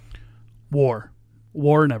War.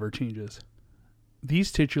 War never changes.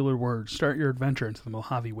 These titular words start your adventure into the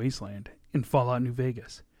Mojave Wasteland in Fallout New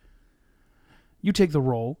Vegas. You take the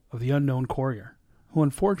role of the unknown courier, who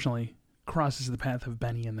unfortunately crosses the path of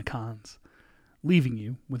Benny and the Khans, leaving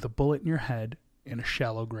you with a bullet in your head and a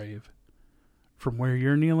shallow grave. From where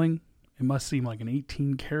you're kneeling, it must seem like an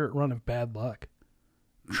 18-carat run of bad luck.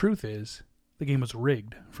 Truth is, the game was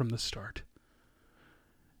rigged from the start.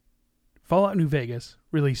 Fallout New Vegas,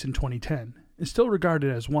 released in 2010, is still regarded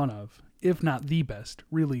as one of, if not the best,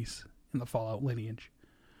 release in the Fallout lineage.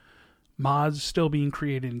 Mods still being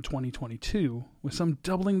created in 2022, with some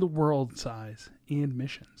doubling the world size and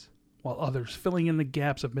missions, while others filling in the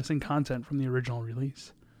gaps of missing content from the original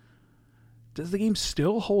release. Does the game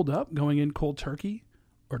still hold up going in cold turkey,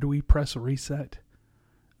 or do we press reset?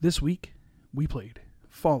 This week, we played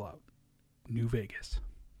Fallout New Vegas.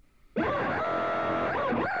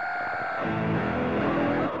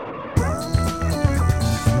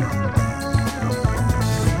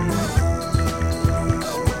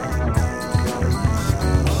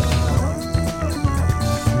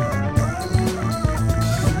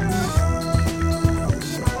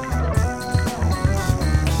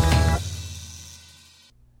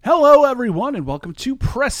 Hello, everyone, and welcome to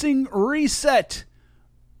Pressing Reset,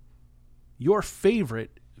 your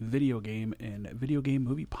favorite video game and video game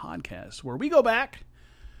movie podcast, where we go back,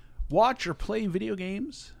 watch or play video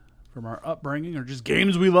games from our upbringing or just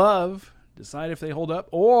games we love, decide if they hold up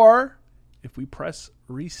or if we press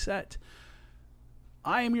reset.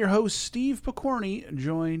 I am your host, Steve Picorni,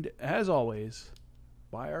 joined, as always,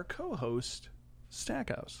 by our co-host,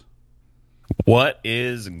 Stackhouse. What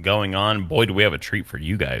is going on? Boy, do we have a treat for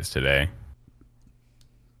you guys today.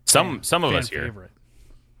 Some of us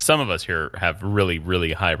here have really,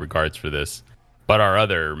 really high regards for this, but our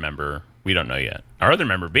other member, we don't know yet. Our other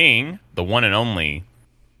member being the one and only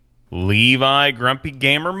Levi Grumpy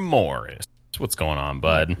Gamer Morris. What's going on,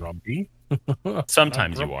 bud? Grumpy?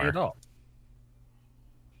 Sometimes you are.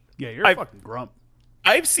 Yeah, you're a fucking grump.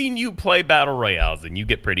 I've seen you play Battle Royales, and you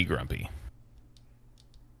get pretty grumpy.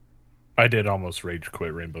 I did almost rage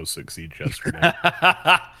quit Rainbow Six Siege yesterday.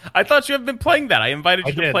 I thought you had been playing that. I invited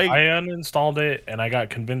you to play. I uninstalled it, and I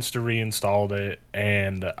got convinced to reinstall it,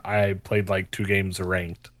 and I played like 2 games of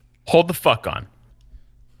ranked. Hold the fuck on.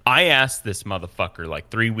 I asked this motherfucker like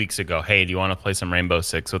 3 weeks ago, hey, do you want to play some Rainbow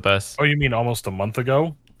Six with us? Oh, you mean almost a month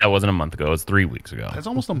ago? That wasn't a month ago. It was 3 weeks ago. That's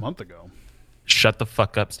almost a month ago. Shut the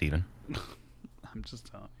fuck up, Steven. I'm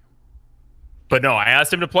just telling you. But no, I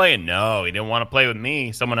asked him to play, and no, he didn't want to play with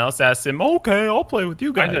me. Someone else asked him, okay, I'll play with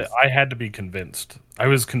you guys. I had to be convinced. I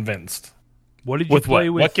was convinced. What did you play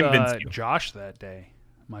with what convinced you? Josh that day?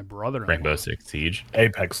 My brother. Rainbow Six Siege.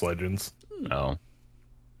 Apex Legends. Oh.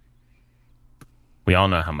 We all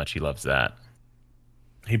know how much he loves that.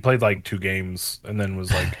 He played like 2 games and then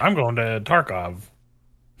was like, I'm going to Tarkov.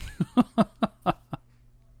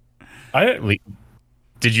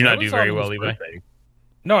 Did you not do very well, Levi? Birthday.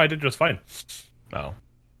 No, I did just fine. Oh.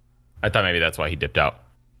 I thought maybe that's why he dipped out.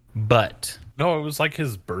 But no, it was like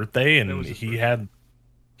his birthday, and he had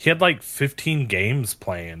like 15 games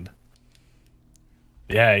planned.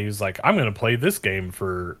 Yeah, he was like, I'm going to play this game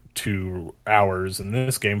for 2 hours, and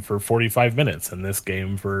this game for 45 minutes, and this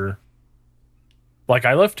game for... Like,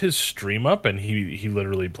 I left his stream up, and he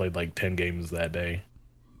literally played like 10 games that day.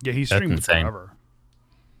 Yeah, he streamed forever.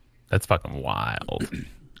 That's fucking wild.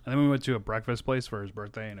 And then we went to a breakfast place for his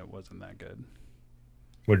birthday, and it wasn't that good.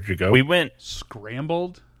 Where did you go? We went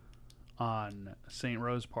Scrambled on St.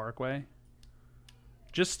 Rose Parkway.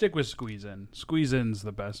 Just stick with Squeeze In. Squeeze In's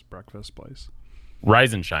the best breakfast place.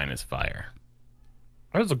 Rise and Shine is fire.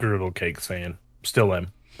 I was a Griddle Cakes fan. Still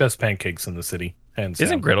am. Best pancakes in the city. Hands down.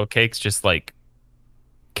 Isn't Griddle Cakes just like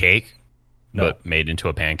cake, no, but made into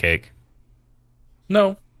a pancake?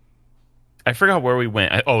 No. I forgot where we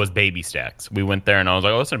went. Oh, it was Baby Stacks. We went there, and I was like,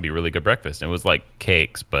 "Oh, it's gonna be a really good breakfast." And it was like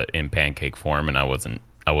cakes, but in pancake form, and I wasn't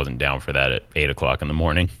down for that at 8:00 in the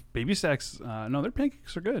morning. Baby Stacks, no, their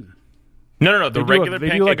pancakes are good. No. The regular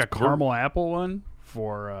pancakes. They do like a caramel apple one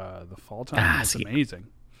for the fall time. It's amazing.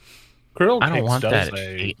 Griddle Cakes I don't want that at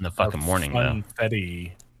 8 in the fucking morning, though.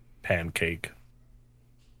 Funfetti pancake,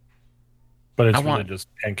 but it's really just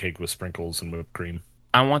pancake with sprinkles and whipped cream.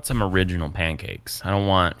 I want some original pancakes. I don't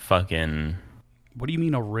want fucking... What do you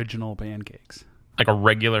mean original pancakes? Like a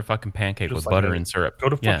regular fucking pancake just with like butter and syrup. Go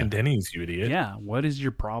to fucking Denny's, you idiot. Yeah, what is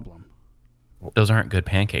your problem? Those aren't good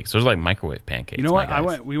pancakes. Those are like microwave pancakes. You know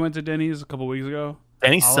what? We went to Denny's a couple weeks ago.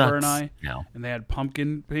 Denny's Oliver sucks. and and they had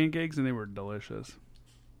pumpkin pancakes, and they were delicious.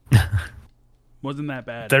 Wasn't that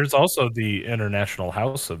bad. There's also the International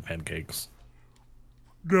House of Pancakes.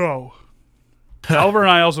 No. Oliver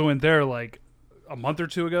and I also went there like a month or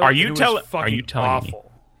two ago. Are you telling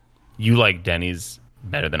awful? me you like Denny's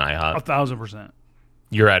better than IHOP? 1,000%.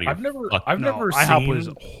 You're out of your. I've never IHOP seen was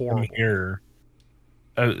horrible here.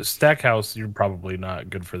 Stackhouse, you're probably not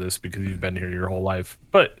good for this because you've been here your whole life.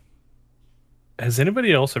 But has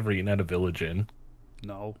anybody else ever eaten at a Village Inn?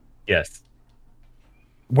 No. Yes.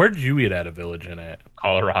 Where'd you eat at a Village Inn at?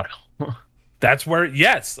 Colorado. That's where.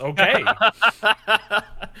 Yes. Okay. I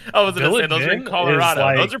was going to say those are in Colorado.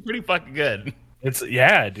 Like, those are pretty fucking good.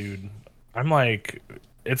 Dude. I'm like,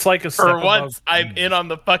 it's like a step For once, I'm in on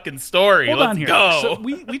the fucking story. Hold Let's on here. go. So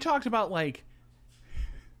we talked about like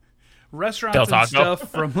restaurants Del and Taco?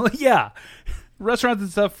 stuff from restaurants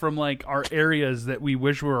and stuff from like our areas that we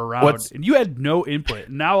wish were around, and you had no input.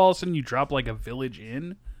 Now all of a sudden you drop like a Village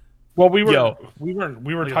Inn. Well, we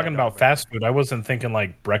were talking about fast food. I wasn't thinking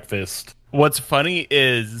like breakfast. What's funny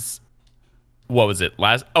is, what was it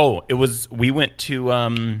we went to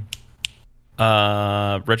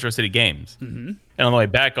Retro City Games, and on the way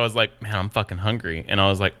back I was like, man, I'm fucking hungry, and I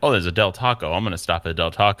was like, oh, there's a Del Taco, I'm gonna stop at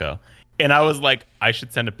Del Taco, and I was like, I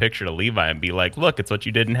should send a picture to Levi and be like, look, it's what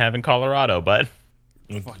you didn't have in Colorado, bud.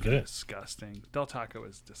 Fucking disgusting. Del Taco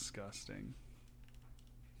is disgusting.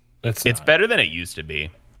 It's better than it used to be.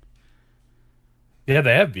 Yeah,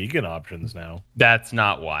 they have vegan options now. That's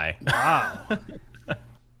not why. Wow.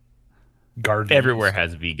 Gardens. Everywhere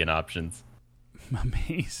has vegan options.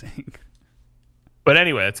 Amazing. But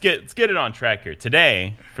anyway, let's get it on track here.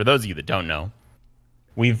 Today, for those of you that don't know,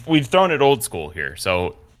 we've thrown it old school here.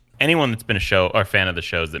 So anyone that's been a fan of the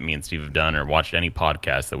shows that me and Steve have done or watched any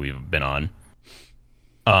podcast that we've been on,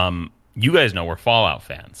 you guys know we're Fallout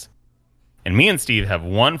fans. And me and Steve have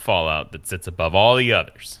one Fallout that sits above all the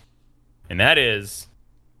others. And that is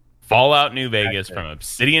Fallout New Vegas from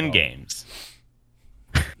Obsidian Games.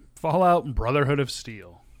 Fallout and Brotherhood of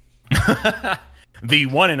Steel. The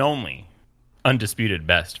one and only undisputed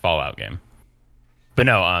best Fallout game. But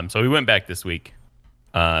no, so we went back this week.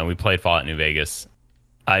 We played Fallout New Vegas.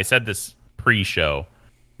 I said this pre-show.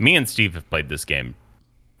 Me and Steve have played this game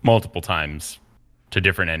multiple times to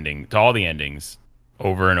all the endings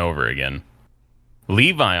over and over again.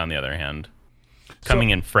 Levi, on the other hand,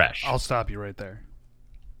 coming in fresh. I'll stop you right there.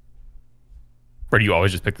 Or do you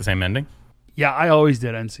always just pick the same ending? Yeah, I always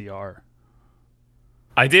did NCR.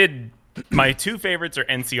 I did. My two favorites are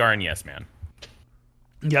NCR and Yes Man.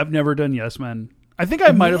 Yeah, I've never done Yes Man. I think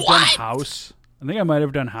I might have done House. I think I might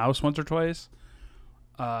have done House once or twice.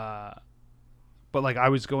 But like I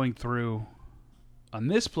was going through on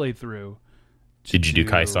this playthrough. Did you do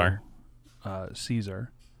Kaisar?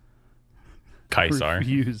 Caesar. Kaisar.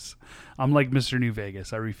 Refuse. I'm like Mr. New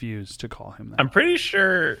Vegas. I refuse to call him that. I'm pretty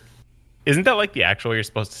sure. Isn't that like the actual you're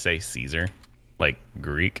supposed to say Caesar? Like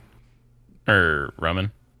Greek? Or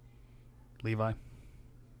Roman? Levi.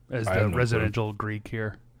 As the residential Greek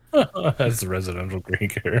here. As the residential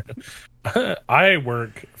Greek here. I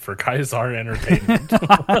work for Kaisar Entertainment.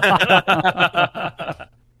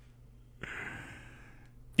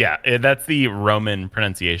 Yeah, that's the Roman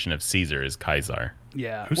pronunciation of Caesar is Kaisar.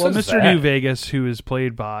 Yeah. Well, Mr. New Vegas, who is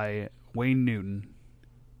played by Wayne Newton.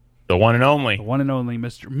 The one and only. The one and only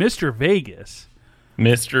Mr. Vegas.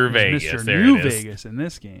 Mr. Vegas. Mr. There New it is. Vegas in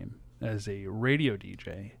this game as a radio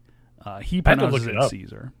DJ. He pronounces it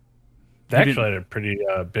Caesar. They actually had a pretty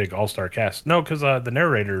big all-star cast. No, because the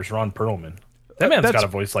narrator is Ron Perlman. That man's got a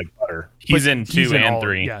voice like butter. He's in 2 and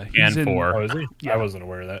 3 and 4. Oh, is he? Yeah. I wasn't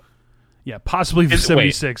aware of that. Yeah, possibly for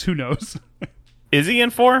 76. Who knows? Is he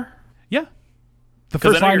in 4? Yeah. The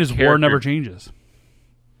first line is war never changes.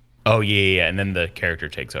 Oh, yeah. And then the character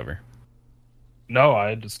takes over. No,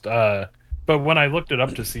 I just... but when I looked it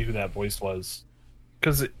up to see who that voice was...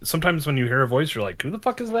 Because sometimes when you hear a voice, you're like, who the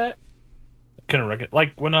fuck is that? I couldn't recognize...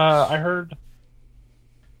 Like, when I heard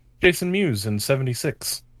Jason Mewes in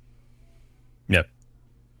 76. Yep.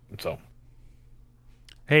 So...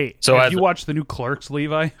 Hey, have you watched the new Clerks,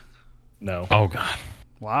 Levi? No. Oh, God.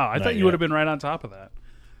 Wow, I thought you would have been right on top of that.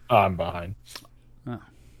 Oh, I'm behind. Oh.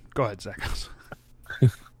 Go ahead, Zach.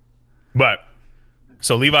 But,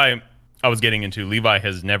 so Levi, I was getting into, Levi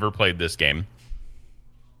has never played this game.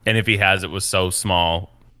 And if he has, it was so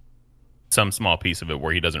small, some small piece of it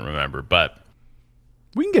where he doesn't remember. But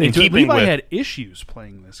we can get into it. Levi had issues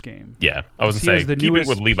playing this game. Yeah, I was going to say, keep it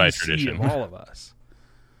with Levi's tradition. Of all of us.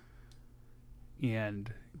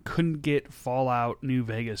 And couldn't get Fallout New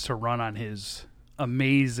Vegas to run on his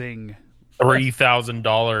amazing $3,000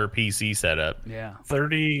 PC setup. Yeah.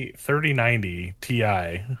 3090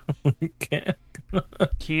 Ti.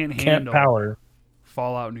 Can't handle power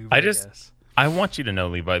Fallout New Vegas. I want you to know,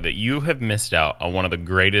 Levi, that you have missed out on one of the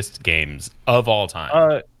greatest games of all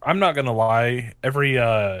time. I'm not gonna lie. Every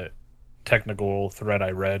technical thread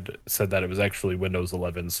I read said that it was actually Windows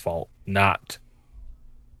 11's fault, not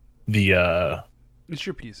the It's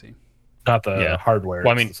your PC. not the hardware.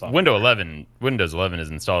 Well, I mean, Windows 11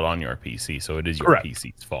 is installed on your PC, so it is your Correct.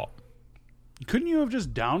 PC's fault. Couldn't you have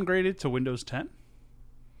just downgraded to Windows 10?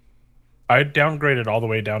 I downgraded all the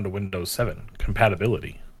way down to Windows 7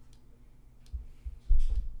 compatibility.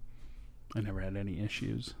 I never had any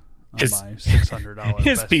issues on His- my $600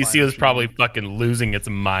 His Best Buy PC was machine. probably fucking losing its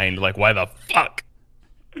mind. Like, why the fuck?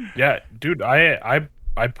 Yeah, dude, I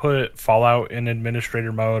put Fallout in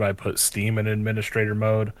administrator mode. I put Steam in administrator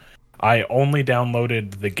mode. I only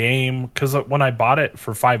downloaded the game because when I bought it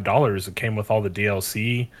for $5, it came with all the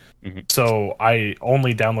DLC. So I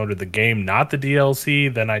only downloaded the game, not the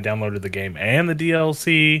DLC. Then I downloaded the game and the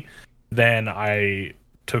DLC. Then I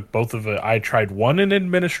took both of it. I tried one in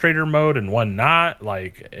administrator mode and one not,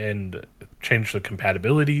 and changed the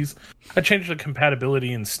compatibilities. I changed the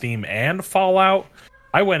compatibility in Steam and Fallout.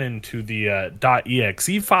 I went into the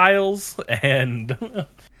 .exe files and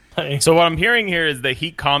So what I'm hearing here is that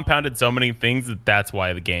he compounded so many things that's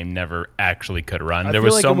why the game never actually could run. I There feel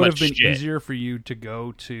was like so it would much have been shit. easier for you to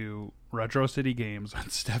go to Retro City Games on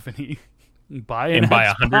Stephanie, buy an And buy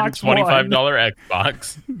a Xbox $125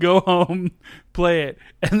 Xbox. One, go home, play it,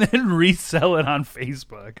 and then resell it on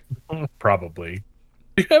Facebook. probably.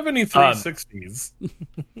 Do you have any 360s?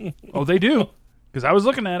 Oh, they do, because I was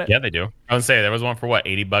looking at it. Yeah, they do. I would say there was one for what,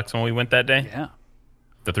 $80 when we went that day? Yeah.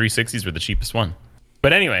 The 360s were the cheapest one.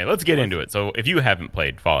 But anyway, let's get into it. So if you haven't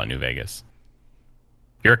played Fallout New Vegas,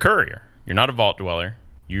 you're a courier. You're not a vault dweller.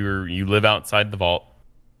 You live outside the vault,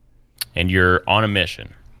 and you're on a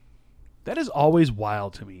mission. That is always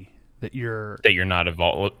wild to me that you're Not a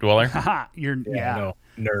vault dweller. No,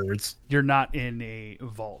 nerds. You're not in a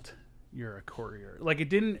vault. You're a courier. Like it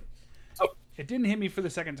didn't hit me for the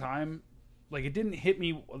second time. Like it didn't hit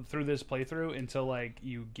me through this playthrough until like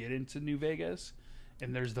you get into New Vegas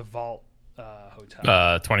and there's the vault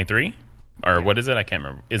hotel. 23 or what is it? I can't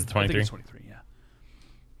remember. Is it I think 23? it's 23, yeah.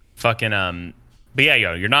 Fucking But yeah,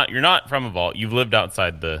 you're not from a vault. You've lived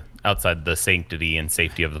outside the sanctity and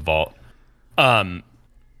safety of the vault. And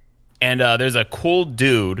there's a cool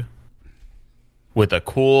dude with a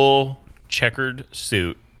cool checkered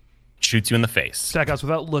suit shoots you in the face. Stackhouse,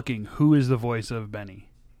 without looking, who is the voice of Benny?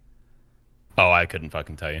 Oh, I couldn't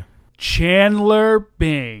fucking tell you. Chandler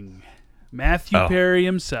Bing. Matthew Oh. Perry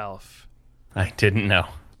himself. I didn't know.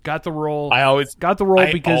 Got the role. I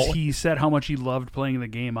because he said how much he loved playing the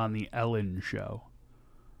game on the Ellen show.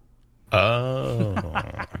 Oh.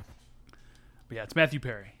 But yeah, it's Matthew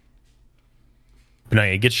Perry. But no,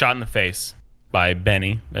 you get shot in the face by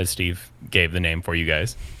Benny, as Steve gave the name for you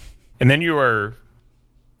guys. And then you are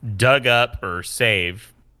dug up or saved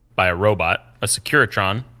by a robot, a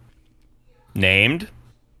Securitron, named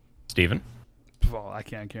Steven. Well, I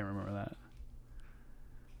can't remember that.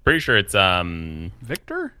 Pretty sure it's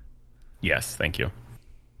Victor? yes, thank you.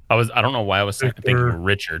 I don't know why I was thinking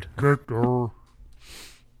Richard. Victor.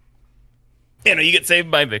 You know, you get saved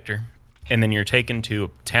by Victor, and then you're taken to a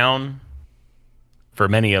town. For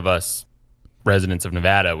many of us residents of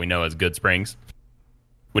Nevada, we know as Good Springs,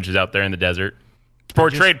 which is out there in the desert. It's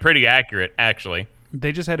portrayed pretty accurate, actually.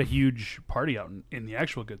 They just had a huge party out in the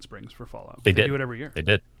actual Good Springs for Fallout. They did. do it every year. They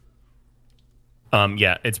did.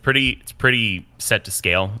 Yeah, it's pretty set to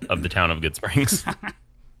scale of the town of Good Springs.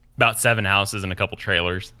 About 7 houses and a couple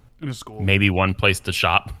trailers. In a school. Maybe one place to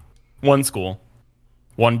shop, one school,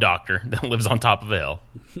 one doctor that lives on top of a hill.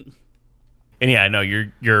 And yeah, I know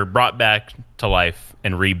you're brought back to life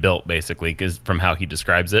and rebuilt basically, because from how he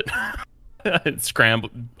describes it,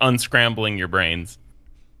 unscrambling your brains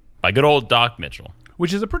by good old Doc Mitchell.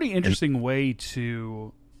 Which is a pretty interesting way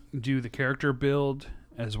to do the character build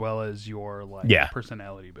as well as your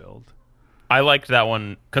personality build. I liked that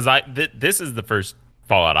one because this is the first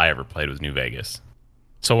Fallout I ever played was New Vegas.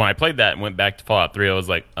 So when I played that and went back to Fallout 3, I was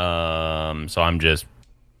like, so I'm just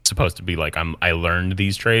supposed to be like I learned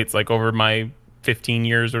these traits like over my 15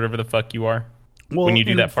 years or whatever the fuck you are. Well, when you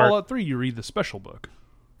do in that part. Fallout 3, you read the special book,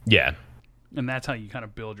 Yeah. and that's how you kind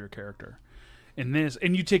of build your character. And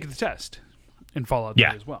you take the test in Fallout 3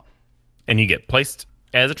 as well. And you get placed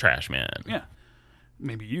as a trash man. Yeah,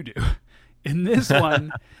 maybe you do. In this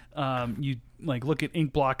one, you like look at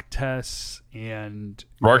ink block tests and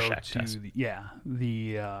Rorschach test.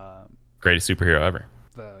 The Greatest superhero ever.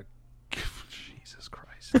 the Jesus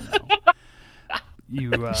Christ. No. You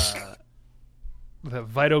the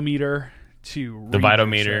Vitometer to read The your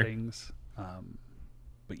Vitometer. settings.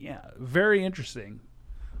 But yeah, very interesting.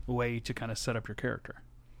 way to kind of set up your character.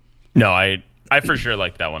 No, I for sure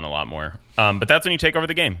like that one a lot more. But that's when you take over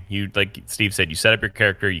the game. You, like Steve said, you set up your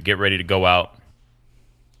character, you get ready to go out,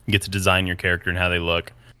 you get to design your character and how they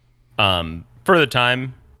look. For the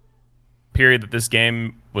time period that this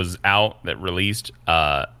game was out, that released,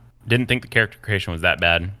 didn't think the character creation was that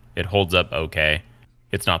bad. It holds up okay.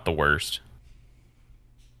 It's not the worst.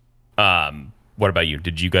 What about you?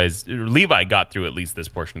 Did you guys... Levi got through at least this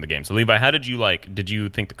portion of the game. So Levi, how did you like... Did you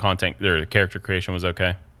think the content or the character creation was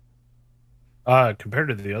okay? Compared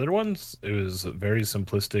to the other ones, it was very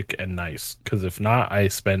simplistic and nice. Because if not, I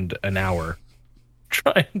spend an hour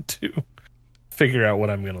trying to figure out what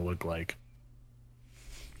I'm going to look like.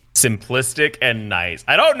 Simplistic and nice.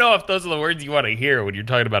 I don't know if those are the words you want to hear when you're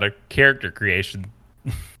talking about a character creation,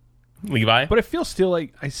 Levi. But I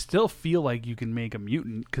still feel like you can make a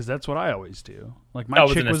mutant, because that's what I always do. Like, my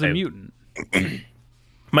chick was a mutant.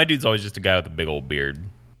 My dude's always just a guy with a big old beard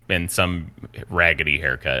and some raggedy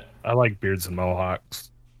haircut. I like beards and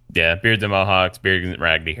mohawks. Yeah, beards and mohawks, beards and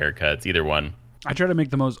raggedy haircuts, either one. I try to make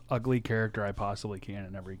the most ugly character I possibly can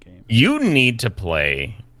in every game. You need to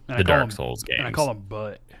play the Dark Souls games. And I call them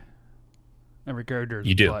butt. Every character is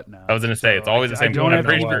you do. butt now. I was going to say, it's always the same. I don't have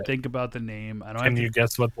to even think about the name. Can you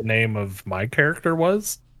guess what the name of my character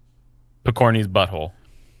was? Picorni's butthole.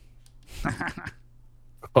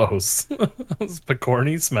 Close.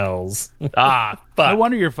 Picorni smells. Ah, fuck. No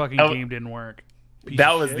wonder your fucking game didn't work.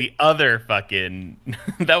 That was the other fucking...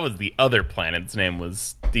 that was the other planet's name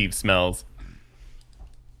was Steve Smells.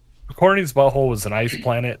 Picorni's butthole was an ice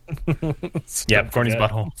planet. Yeah, Picorni's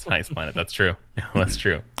butthole was an ice planet. That's true. That's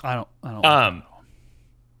true. I don't.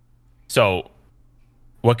 So,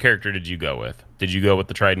 what character did you go with? Did you go with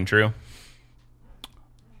the tried and true?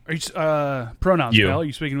 Are you pronouns? You. Mel? Are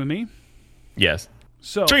you speaking with me? Yes.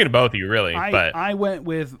 So speaking of both of you, really. But I went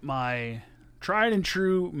with my tried and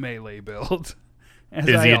true melee build. As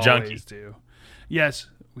is he I a junkie? Always do. Yes.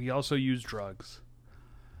 We also use drugs.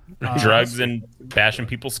 Drugs and bashing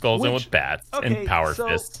people's skulls in with bats and power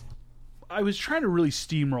fists. I was trying to really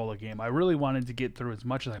steamroll the game. I really wanted to get through as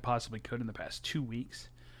much as I possibly could in the past 2 weeks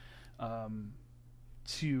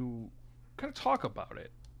to kind of talk about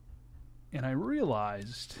it. And I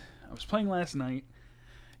realized I was playing last night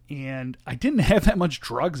and I didn't have that much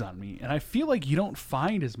drugs on me. And I feel like you don't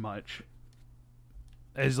find as much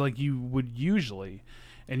as like you would usually.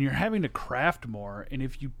 And you're having to craft more. And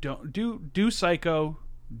if you don't do Psycho,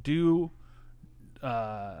 what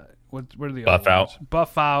are the Buff other out. ones?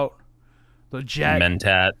 Buff out. The Jet.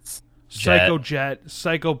 Mentats. Psycho Jet.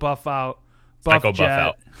 Psycho Buff out. Buff Psycho Jet.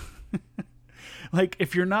 Buff out. Like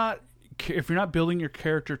if you're not building your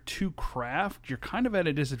character to craft, you're kind of at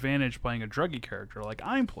a disadvantage playing a druggy character like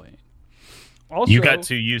I'm playing. Also, you got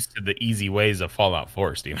too used to the easy ways of Fallout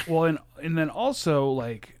 4, Steve. Well, and then also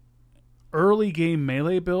like early game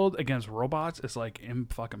melee build against robots is like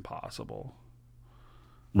fucking possible.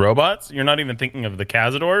 Robots? You're not even thinking of the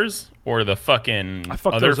Cazadors or the fucking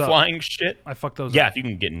other flying shit? I fucked those Yeah, up. if you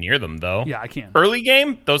can get near them, though. Yeah, I can. Early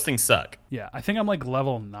game, those things suck. Yeah, I think I'm like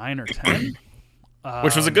level 9 or 10.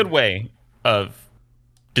 Which was a good way of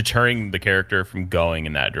deterring the character from going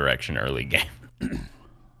in that direction early game.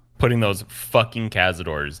 Putting those fucking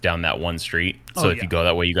Cazadors down that one street. So if you go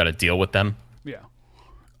that way, you got to deal with them. Yeah.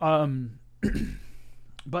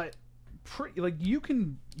 But like you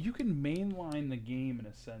can mainline the game in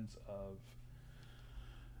a sense of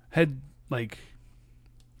head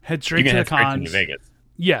straight to the cons. Straight to Vegas.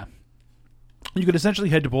 Yeah. You could essentially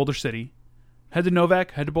head to Boulder City, head to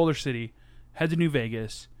Novak, head to Boulder City, head to New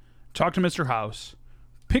Vegas, talk to Mr. House,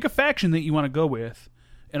 pick a faction that you want to go with,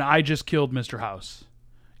 and I just killed Mr. House.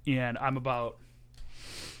 And I'm about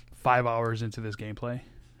 5 hours into this gameplay,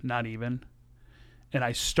 not even. And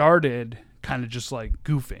I started kind of just like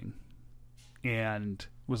goofing and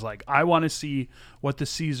was like, I want to see what the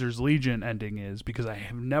Caesar's Legion ending is because I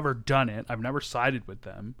have never done it. I've never sided with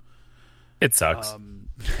them. It sucks.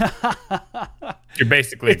 You're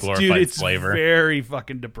basically a glorified slaver. It's very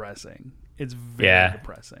fucking depressing. It's very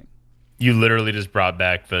depressing. You literally just brought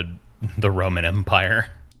back the Roman Empire.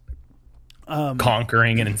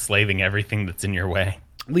 Conquering and enslaving everything that's in your way.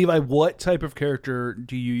 Levi, what type of character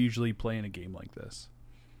do you usually play in a game like this?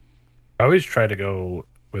 I always try to go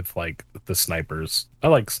with like the snipers. I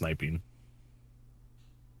like sniping.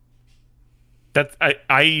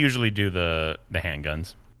 I usually do the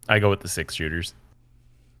handguns. I go with the 6 shooters.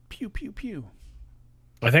 Pew pew pew.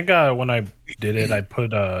 I think when I did it, I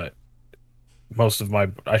put I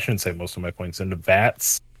shouldn't say most of my points into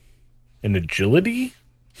VATS and agility.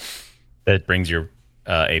 That brings your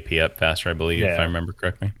AP up faster, I believe, if I remember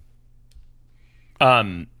correctly.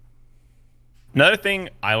 Another thing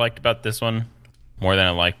I liked about this one, more than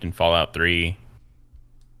I liked in Fallout 3,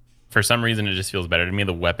 for some reason it just feels better to me.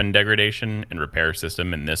 The weapon degradation and repair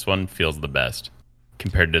system in this one feels the best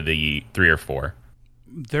compared to the 3 or 4.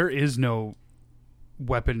 There is no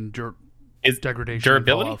weapon degradation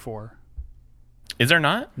durability? in Fallout 4. Is there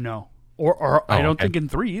not? No. Or I don't think in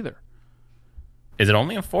 3 either. Is it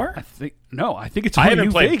only in 4? I think it's only I haven't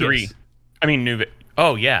New played Vegas. 3. I mean,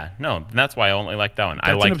 oh, yeah. No, that's why I only like that one.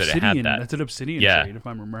 I like that it had that. That's an Obsidian trade, if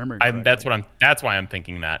I'm remembering correctly. That's why I'm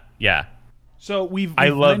thinking that. Yeah. So we've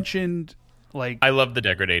mentioned, like... I love the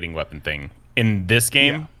degrading weapon thing in this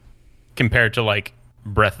game compared to, like,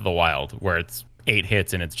 Breath of the Wild, where it's 8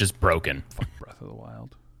 hits and it's just broken. Fuck Breath of the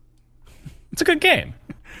Wild. It's a good game.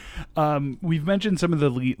 We've mentioned some of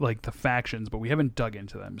the factions, but we haven't dug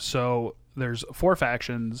into them. So there's 4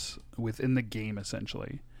 factions within the game,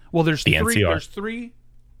 essentially. Well, there's the 3. NCR. There's 3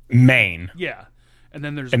 main. Yeah, and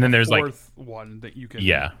then there's there's fourth one that you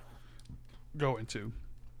can go into.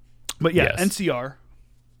 But NCR,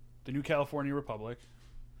 the New California Republic,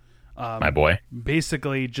 my boy,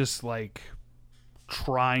 basically just like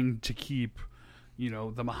trying to keep,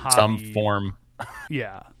 the Mojave some form,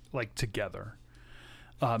 together.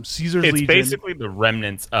 Caesar's it's Legion, basically the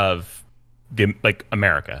remnants of the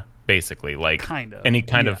America, basically kind of any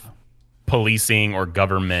kind of policing or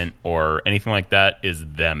government or anything like that is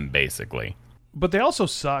them basically. But they also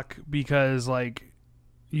suck because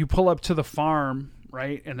you pull up to the farm,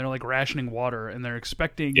 right, and they're rationing water, and they're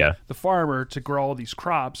expecting the farmer to grow all these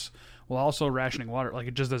crops while also rationing water.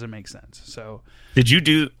 It just doesn't make sense. So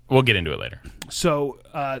we'll get into it later. So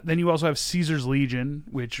then you also have Caesar's Legion,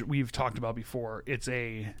 which we've talked about before. It's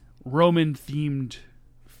a Roman-themed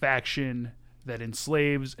faction that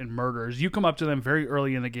enslaves and murders. You come up to them very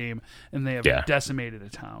early in the game, and they have decimated a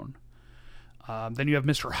town. Then you have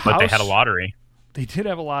Mr. House. But they had a lottery. They did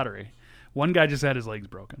have a lottery. One guy just had his legs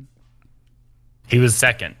broken. He was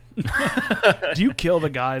second. Do you kill the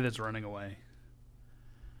guy that's running away?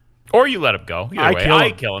 Or you let him go.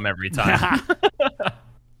 I kill him every time.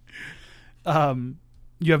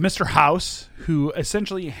 You have Mr. House, who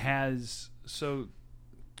essentially has... So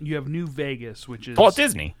you have New Vegas, which is... Walt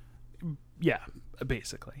Disney. Yeah,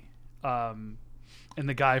 basically. And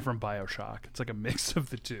the guy from BioShock. It's like a mix of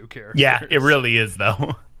the two characters. Yeah, it really is,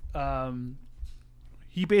 though.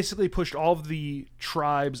 He basically pushed all of the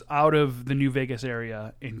tribes out of the New Vegas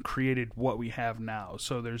area and created what we have now.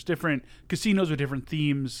 So there's different casinos with different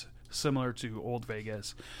themes, similar to Old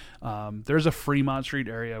Vegas. There's a Fremont Street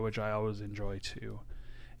area, which I always enjoy, too.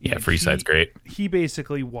 Yeah, Freeside's great. He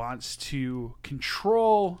basically wants to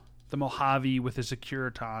control the Mojave with a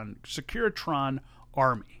Securitron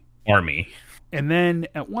army. And then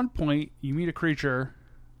at one point, you meet a creature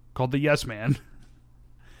called the Yes Man,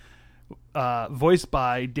 voiced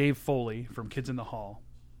by Dave Foley from Kids in the Hall.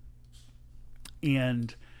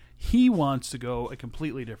 And he wants to go a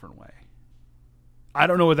completely different way. I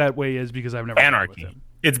don't know what that way is because I've never anarchy. With him.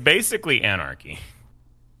 It's basically anarchy.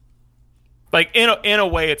 In a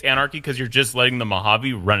way, it's anarchy because you're just letting the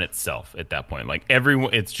Mojave run itself at that point.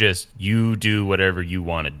 Everyone, it's just you do whatever you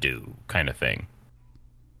want to do, kind of thing.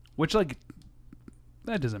 Which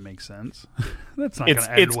that doesn't make sense. That's not going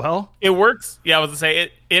to end well. It works. Yeah, I was going to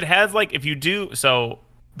say it has if you do so.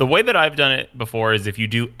 The way that I've done it before is if you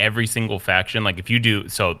do every single faction,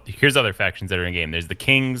 here's other factions that are in game. There's the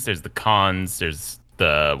Kings, there's the Khans, there's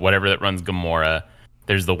the whatever that runs Gamora.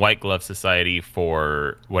 There's the White Glove Society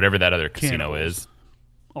for whatever that other casino is.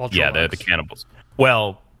 Ultra they're the cannibals.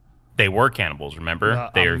 Well, they were cannibals, remember?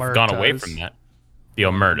 They've gone away from that. The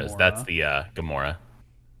Omertas, that's the Gamora.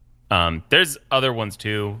 There's other ones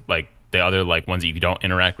too, the other ones that you don't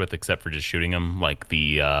interact with except for just shooting them,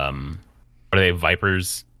 the what are they,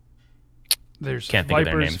 Vipers? There's Can't think Vipers,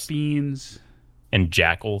 of their names. Fiends, and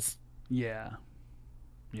Jackals. Yeah.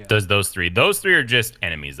 Those three are just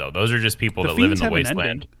enemies, though. Those are just people that live in the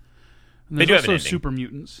wasteland. They do have an ending. Super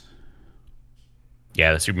mutants.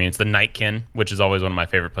 Yeah, the super mutants. The Nightkin, which is always one of my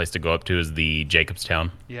favorite places to go up to, is the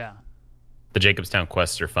Jacobstown. Yeah. The Jacobstown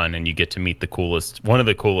quests are fun, and you get to meet one of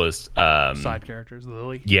the coolest side characters,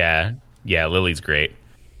 Lily. Yeah, Lily's great.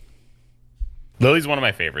 Lily's one of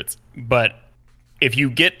my favorites, but if you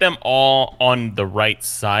get them all on the right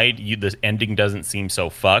side, the ending doesn't seem so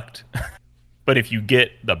fucked. But if you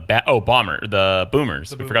get the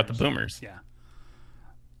boomers. We forgot the boomers. Yeah.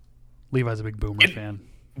 Levi's a big boomer fan.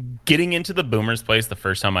 Getting into the boomers place the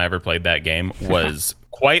first time I ever played that game was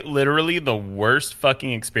quite literally the worst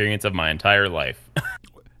fucking experience of my entire life.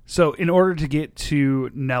 So in order to get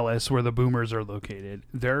to Nellis, where the boomers are located,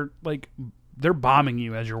 they're bombing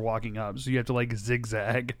you as you're walking up. So you have to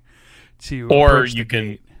zigzag to or approach you the can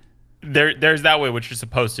gate. there's that way which you're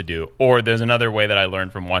supposed to do, or there's another way that I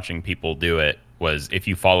learned from watching people do it. Was if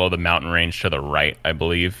you follow the mountain range to the right, I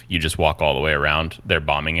believe you just walk all the way around their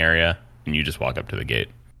bombing area and you just walk up to the gate.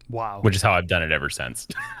 Wow. Which is how I've done it ever since.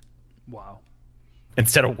 Wow.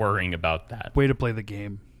 Instead of worrying about that. Way to play the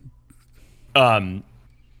game.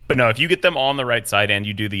 But no, if you get them all on the right side and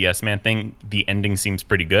you do the yes man thing, the ending seems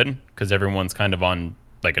pretty good because everyone's kind of on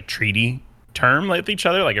like a treaty term with each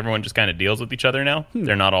other. Like everyone just kind of deals with each other now.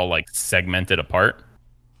 They're not all like segmented apart.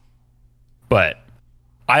 But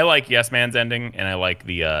I like Yes Man's ending, and I like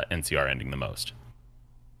the NCR ending the most.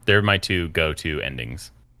 They're my two go-to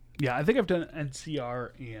endings. Yeah, I think I've done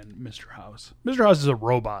NCR and Mr. House. Mr. House is a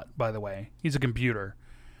robot, by the way. He's a computer.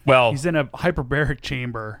 Well, he's in a hyperbaric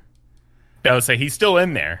chamber. I would say he's still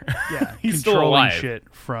in there. Yeah, he's still alive. Shit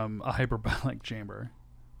from a hyperbaric chamber.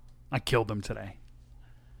 I killed him today.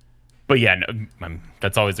 But yeah, no,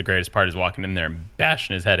 that's always the greatest part is walking in there and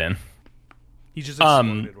bashing his head in. He just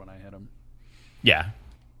exploded when I hit him. Yeah.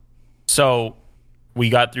 So we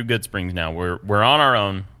got through Goodsprings now. We're on our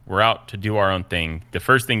own. We're out to do our own thing. The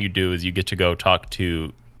first thing you do is you get to go talk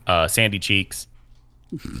to Sandy Cheeks.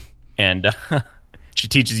 And she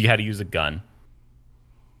teaches you how to use a gun.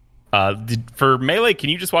 For Melee, can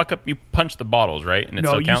you just walk up, you punch the bottles, right? And it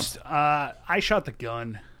still counts? I shot the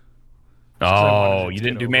gun. Oh, you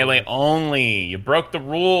didn't do Melee only. You broke the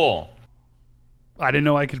rule. I didn't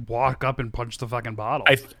know I could walk up and punch the fucking bottle.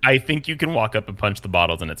 I think you can walk up and punch the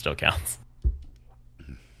bottles and it still counts.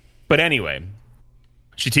 But anyway,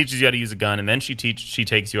 she teaches you how to use a gun, and then she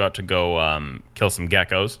takes you out to go kill some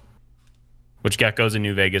geckos, which geckos in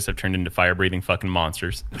New Vegas have turned into fire-breathing fucking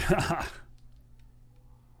monsters.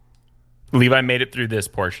 Levi made it through this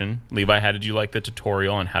portion. Levi, how did you like the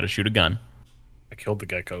tutorial on how to shoot a gun? I killed the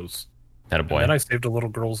geckos. That a boy. And then I saved a little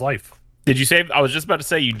girl's life. Did you save? I was just about to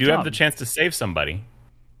say, you do have the chance to save somebody.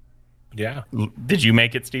 Yeah. Did you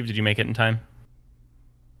make it, Steve? Did you make it in time?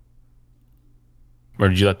 Or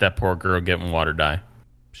did you let that poor girl get in water die?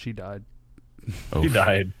 She died. He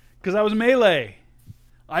died. Because I was Melee.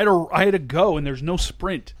 I had to go, and there's no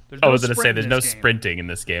sprint. I was going to say, there's no sprinting in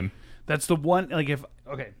this game. That's the one, like,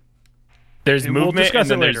 okay. There's movement, we'll discuss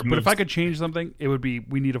and then it later, there's but moves. if I could change something, it would be,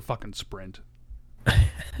 we need a fucking sprint.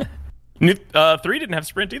 3 didn't have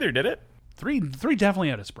sprint either, did it? 3 definitely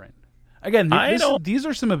had a sprint. Again, these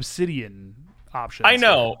are some Obsidian options. I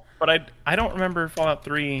know, but I don't remember Fallout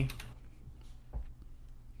 3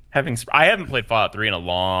 having... I haven't played Fallout 3 in a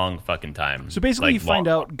long fucking time. So basically, you find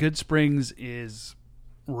out Goodsprings is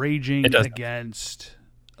raging against...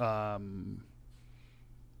 They're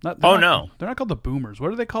not called the Boomers.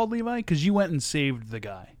 What are they called, Levi? Because you went and saved the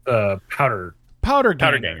guy. Powder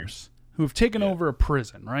Gangers, who have taken over a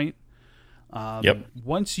prison, right? Yep.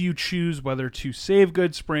 Once you choose whether to save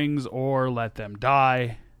Goodsprings or let them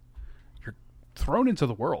die, you're thrown into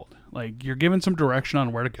the world. Like, you're given some direction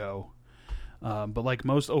on where to go. But like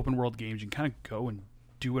most open world games, you can kind of go and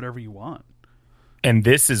do whatever you want. And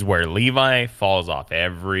this is where Levi falls off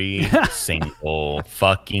every single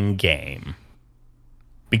fucking game.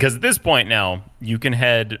 Because at this point now, you can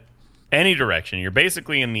head any direction. You're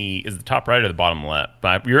basically is the top right or the bottom left.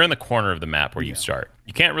 But you're in the corner of the map where you start.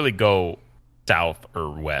 You can't really go south or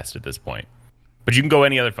west at this point. But you can go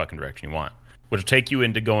any other fucking direction you want. Which will take you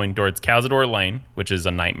into going towards Cazador Lane, which is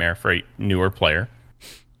a nightmare for a newer player.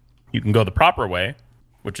 You can go the proper way,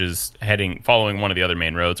 which is following one of the other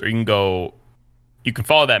main roads. Or you can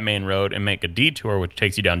follow that main road and make a detour, which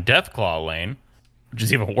takes you down Deathclaw Lane, which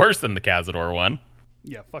is even worse than the Cazador one.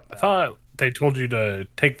 Yeah, fuck that. I thought they told you to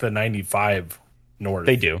take the 95 north.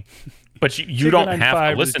 They do. But you don't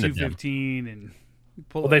have to listen to them. And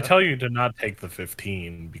well, they tell you to not take the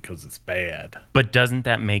 15 because it's bad. But doesn't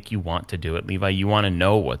that make you want to do it, Levi? You want to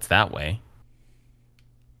know what's that way?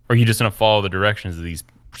 Or are you just going to follow the directions of these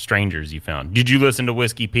strangers you found? Did you listen to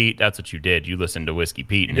Whiskey Pete? That's what you did. You listened to Whiskey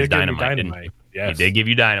Pete and his dynamite. Yes. He did give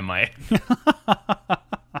you dynamite.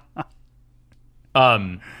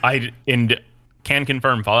 Can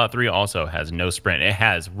confirm Fallout 3 also has no sprint. It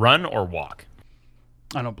has run or walk.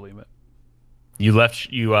 I don't believe it. You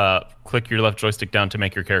click your left joystick down to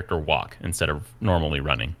make your character walk instead of normally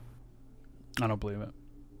running. I don't believe it.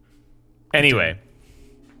 Anyway,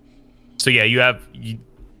 so yeah,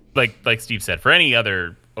 like Steve said, for any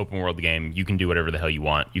other open world game, you can do whatever the hell you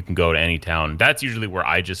want. You can go to any town. That's usually where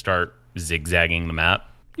I just start zigzagging the map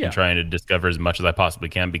and trying to discover as much as I possibly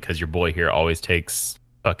can, because your boy here always takes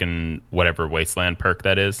fucking whatever wasteland perk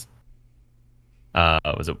that is.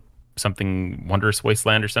 Was it something Wondrous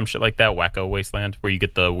Wasteland or some shit like that? Wacko Wasteland, where you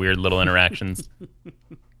get the weird little interactions.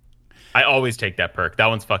 I always take that perk. That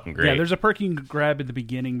one's fucking great. Yeah, there's a perk you can grab at the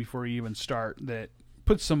beginning before you even start that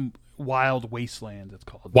puts some Wild Wasteland, it's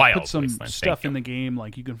called. Wild Put some Wasteland, stuff in the game,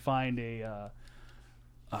 like you can find a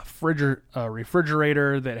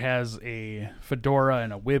refrigerator that has a fedora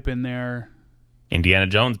and a whip in there. Indiana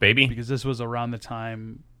Jones, baby. Because this was around the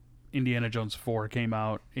time Indiana Jones 4 came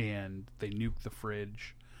out, and they nuked the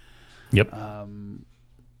fridge. Yep.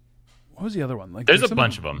 What was the other one? Like, there's a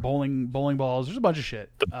bunch of them. Bowling balls. There's a bunch of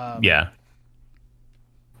shit. Yeah.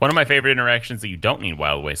 One of my favorite interactions that you don't need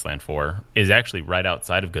Wild Wasteland for is actually right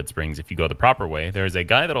outside of Goodsprings. If you go the proper way, there's a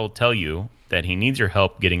guy that'll tell you that he needs your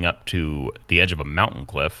help getting up to the edge of a mountain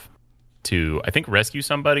cliff to, I think, rescue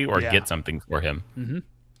somebody or get something for him. Mm-hmm.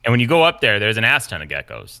 And when you go up there, there's an ass ton of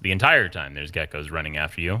geckos. The entire time there's geckos running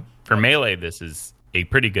after you. For melee, this is a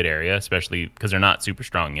pretty good area, especially because they're not super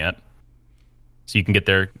strong yet. So you can get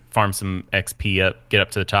there, farm some XP up, get up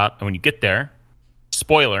to the top. And when you get there,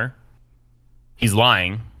 spoiler, he's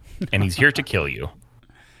lying, and he's here to kill you.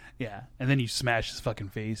 Yeah, and then you smash his fucking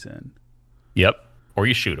face in. Yep, or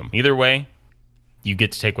you shoot him. Either way, you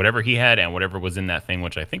get to take whatever he had and whatever was in that thing,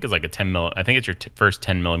 which I think is like a 10 mil. I think it's your first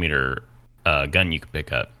 10 millimeter gun you can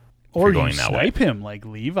pick up. Or you going that snipe way. Him like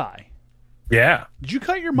Levi. Yeah. Did you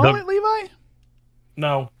cut your mullet, Levi?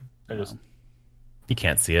 No, You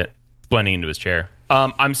can't see it. Blending into his chair.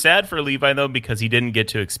 I'm sad for Levi, though, because he didn't get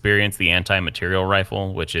to experience the anti-material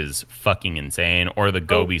rifle, which is fucking insane, or the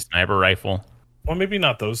Gobi sniper rifle. Well, maybe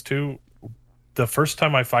not those two. The first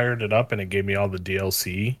time I fired it up and it gave me all the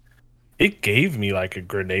DLC, it gave me like a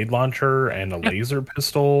grenade launcher and a laser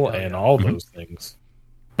pistol and all those things.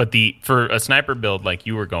 But for a sniper build like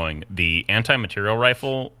you were going, the anti-material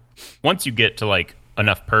rifle, once you get to like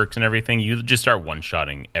enough perks and everything, you just start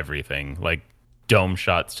one-shotting everything. Like dome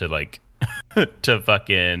shots to like to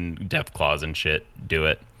fucking death claws and shit. Do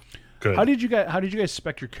it. Good. How did you guys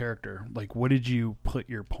spec your character? Like, what did you put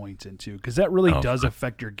your points into? Because that really does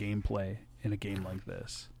affect your gameplay in a game like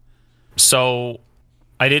this. So,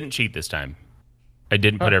 I didn't cheat this time. I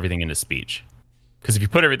didn't put everything into speech. Because if you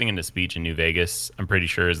put everything into speech in New Vegas, I'm pretty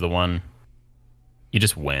sure is the one. You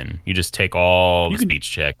just win. You just take all the speech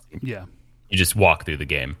checks. Yeah. You just walk through the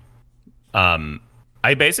game.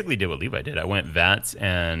 I basically did what Levi did. I went VATS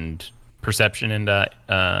and perception and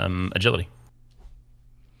agility.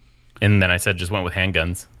 And then I said just went with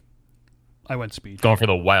handguns. I went speed. Going for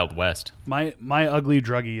the Wild West. My ugly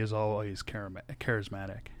druggie is always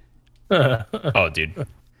charismatic. Oh, dude.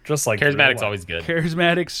 Just like charismatic's always good.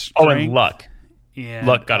 Charismatic strength. Oh, and luck. And,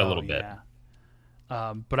 luck got a little bit.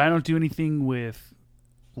 But I don't do anything with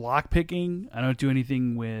lock picking. I don't do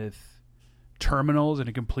anything with terminals, and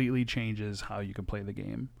it completely changes how you can play the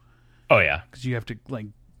game. Oh yeah, because you have to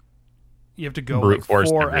go like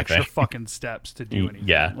 4 extra fucking steps to do anything.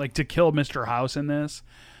 Yeah, like to kill Mr. House in this,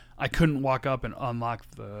 I couldn't walk up and unlock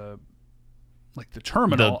the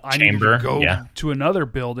terminal. I needed to go to another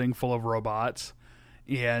building full of robots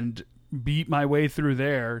and beat my way through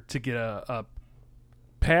there to get a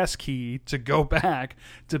pass key to go back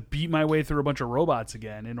to beat my way through a bunch of robots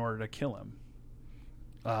again in order to kill him.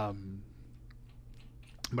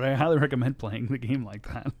 But I highly recommend playing the game like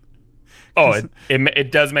that. Oh,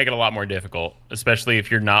 it does make it a lot more difficult, especially if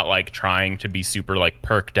you're not like trying to be super like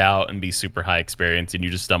perked out and be super high experience, and you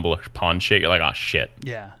just stumble upon shit. You're like, oh shit.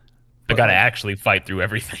 Yeah. I got to actually fight through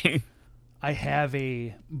everything. I have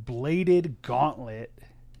a bladed gauntlet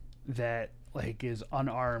that like is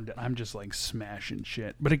unarmed, and I'm just like smashing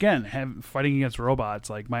shit. But again, fighting against robots,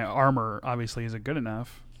 like my armor obviously isn't good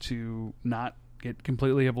enough to not get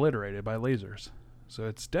completely obliterated by lasers. So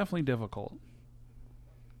it's definitely difficult.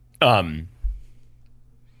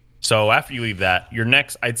 So after you leave that,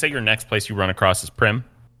 I'd say your next place you run across is Prim.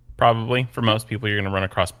 Probably for most people, you're going to run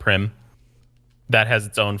across Prim. That has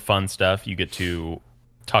its own fun stuff. You get to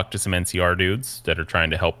talk to some NCR dudes that are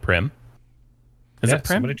trying to help Prim. Is that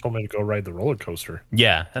Prim? Somebody told me to go ride the roller coaster.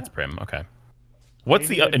 Yeah, that's Prim. Okay. What's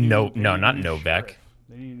the other? No, not Novak.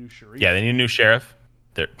 They need a new sheriff. Yeah, they need a new sheriff.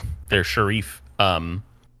 Their sheriff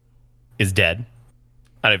is dead.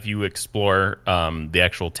 And if you explore the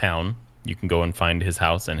actual town, you can go and find his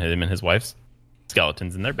house and him and his wife's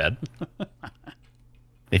skeletons in their bed.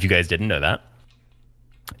 If you guys didn't know that.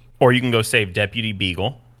 Or you can go save Deputy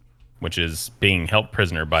Beagle, which is being held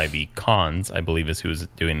prisoner by the Khans, I believe is who's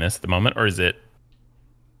doing this at the moment. Or is it...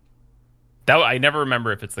 I never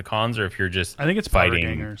remember if it's the Khans or if you're just I think it's fighting...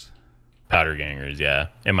 Powder Gangers. Powder Gangers, yeah.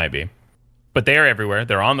 It might be. But they are everywhere.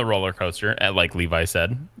 They're on the roller coaster, like Levi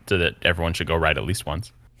said, so that everyone should go ride at least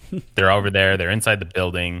once. They're over there. They're inside the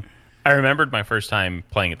building. I remembered my first time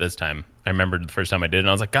playing it this time. I remembered the first time I did, and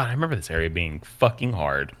I was like, God, I remember this area being fucking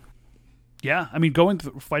hard. Yeah, I mean,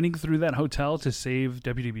 fighting through that hotel to save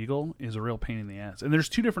Deputy Beagle is a real pain in the ass. And there's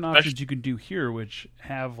two different options you can do here, which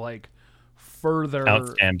have like further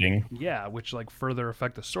outstanding. Yeah, which like further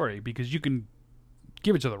affect the story, because you can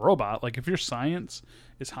give it to the robot. Like if your science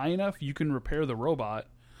is high enough, you can repair the robot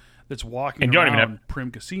that's walking around Prim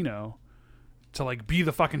Casino to like be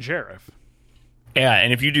the fucking sheriff. Yeah,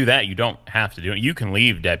 and if you do that, you don't have to do it. You can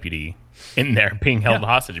leave Deputy in there being held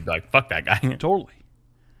hostage and be like, fuck that guy. Totally.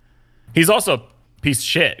 He's also a piece of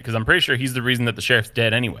shit, because I'm pretty sure he's the reason that the sheriff's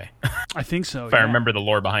dead anyway. I think so. If I remember the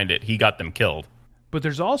lore behind it, he got them killed. But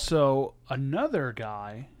there's also another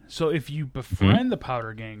guy. So if you befriend the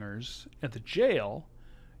Powder Gangers at the jail,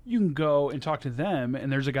 you can go and talk to them,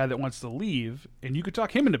 and there's a guy that wants to leave, and you could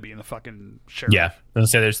talk him into being the fucking sheriff. Yeah. I was going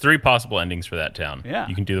to say, there's 3 possible endings for that town. Yeah.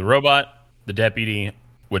 You can do the robot, the deputy,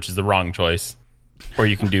 which is the wrong choice, or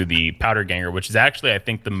you can do the Powder Ganger, which is actually, I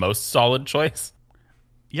think, the most solid choice.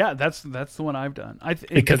 Yeah, that's the one I've done.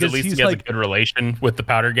 Because at least he has like a good relation with the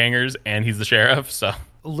Powder Gangers, and he's the sheriff. So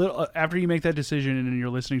after you make that decision and you're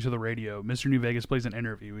listening to the radio, Mr. New Vegas plays an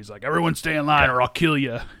interview. He's like, "Everyone stay in line, or I'll kill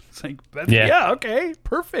you." It's like, okay,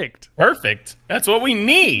 perfect. That's what we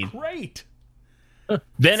need. Great.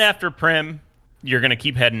 Then after Prim, you're gonna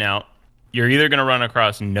keep heading out. You're either gonna run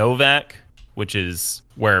across Novak, which is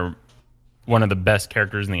where one of the best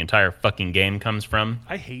characters in the entire fucking game comes from.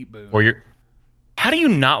 I hate Boone. Or you're. How do you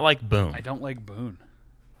not like Boone? I don't like Boone.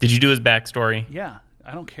 Did you do his backstory? Yeah,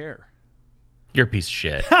 I don't care. You're a piece of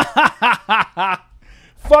shit.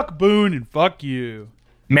 Fuck Boone and fuck you.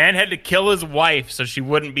 Man had to kill his wife so she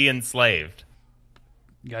wouldn't be enslaved.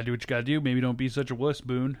 You gotta do what you gotta do. Maybe don't be such a wuss,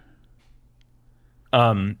 Boone.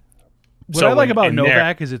 What I like about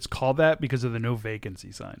Novak is it's called that because of the no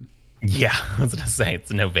vacancy sign. Yeah, I was gonna say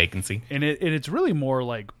it's a no vacancy, and it's really more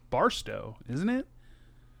like Barstow, isn't it?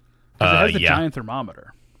 Because it has the giant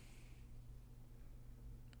thermometer,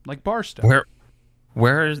 like Barstow.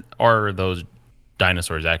 Where are those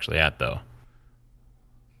dinosaurs actually at, though?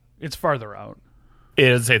 It's farther out.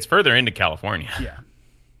 It's further into California.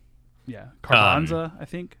 Yeah. Carranza, I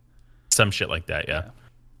think. Some shit like that, yeah.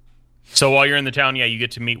 So while you're in the town, you get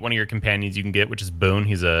to meet one of your companions you can get, which is Boone.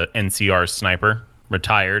 He's a NCR sniper,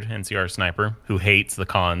 retired NCR sniper, who hates the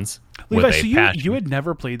cons. Levi, so you had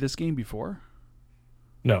never played this game before?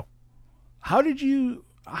 No. How did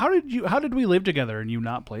we live together and you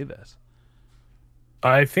not play this?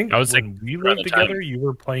 I think when we lived together, you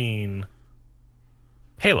were playing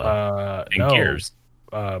Halo and Gears.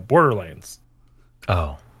 Borderlands.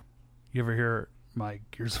 Oh. You ever hear my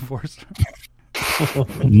Gears of War stuff?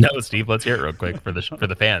 No, Steve, let's hear it real quick for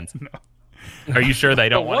the fans. No. Are you sure they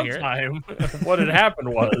don't want to hear it? What had happened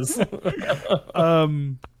was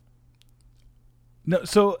no,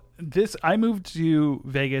 so I moved to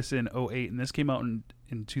Vegas in 2008, and this came out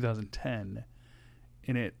in 2010,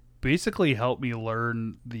 and it basically helped me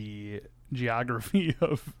learn the geography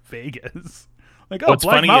of Vegas. Like,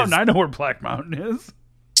 Black Mountain, I know where Black Mountain is.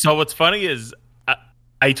 So what's funny is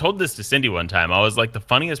I told this to Cindy one time. I was like, the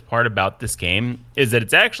funniest part about this game is that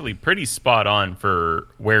it's actually pretty spot on for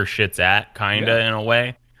where shit's at, in a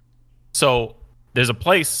way. So there's a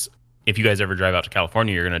place, if you guys ever drive out to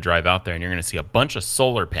California, you're going to drive out there and you're going to see a bunch of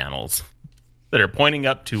solar panels that are pointing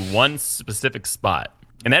up to one specific spot.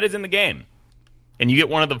 And that is in the game. And you get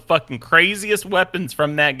one of the fucking craziest weapons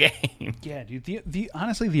from that game. Yeah, dude.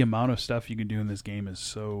 Honestly, the amount of stuff you can do in this game is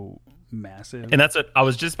so massive. And that's what I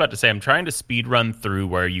was just about to say. I'm trying to speed run through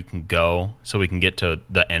where you can go so we can get to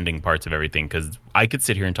the ending parts of everything, because I could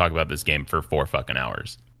sit here and talk about this game for 4 fucking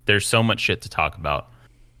hours. There's so much shit to talk about.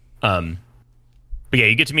 But yeah,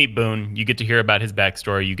 you get to meet Boone. You get to hear about his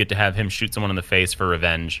backstory. You get to have him shoot someone in the face for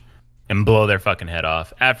revenge and blow their fucking head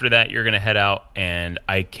off. After that, you're going to head out, and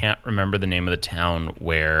I can't remember the name of the town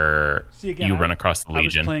where you run across the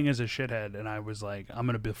Legion. I was playing as a shithead, and I was like, I'm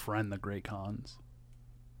going to befriend the Great Khans.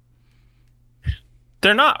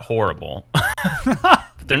 They're not horrible.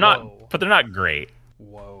 They're not great.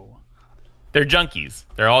 Whoa. They're junkies.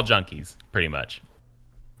 They're all junkies, pretty much.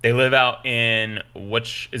 They live out in,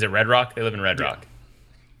 is it Red Rock? They live in Red Rock.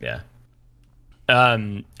 Yeah.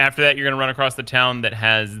 After that, you're going to run across the town that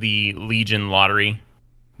has the Legion lottery,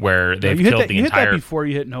 where they've killed the entire... You hit that before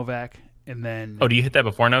you hit Novak, and then... Oh, do you hit that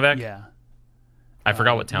before Novak? Yeah. I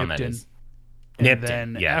forgot what town Nipton. That is. And Nipton,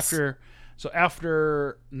 then yes.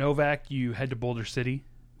 After Novak, you head to Boulder City,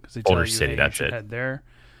 because they tell you, City, hey, that's you should it. head there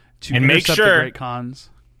to and intercept the Great Khans.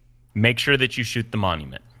 Make sure that you shoot the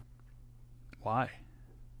monument. Why?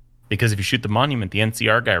 Because if you shoot the monument, the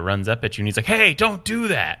NCR guy runs up at you and he's like, "Hey, don't do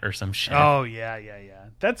that," or some shit. Oh yeah.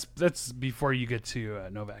 That's before you get to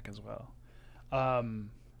Novak as well. Trying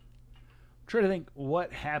trying to think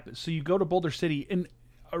what happened. So you go to Boulder City, and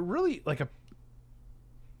a really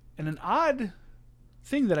an odd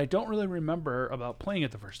thing that I don't really remember about playing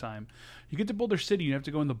it the first time. You get to Boulder City, you have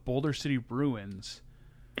to go in the Boulder City ruins,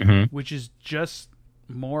 which is just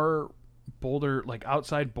more Boulder, like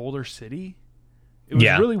outside Boulder City. It was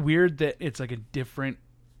really weird that it's like a different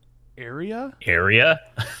area. Yeah,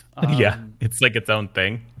 it's like its own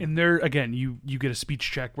thing. And there again, you get a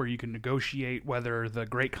speech check where you can negotiate whether the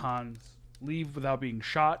Great Khans leave without being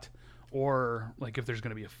shot, or like if there's going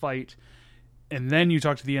to be a fight. And then you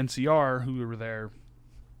talk to the NCR who were there,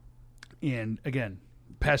 and again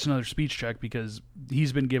pass another speech check because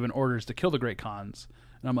he's been given orders to kill the Great Khans.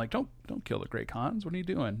 And I'm like, don't kill the Great Khans. What are you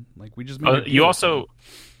doing? Like, we just made you also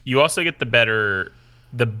get the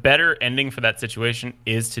better ending for that situation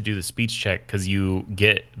is to do the speech check, because you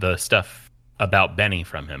get the stuff about Benny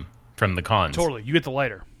from the Khans. Totally, you get the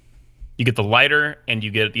lighter. You get the lighter, and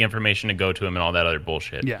you get the information to go to him and all that other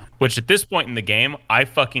bullshit. Yeah. Which at this point in the game, I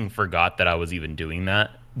fucking forgot that I was even doing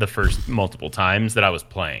that the first multiple times that I was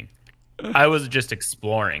playing. I was just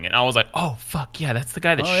exploring, and I was like, oh, fuck, yeah, that's the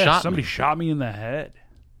guy that shot me. Somebody shot me in the head.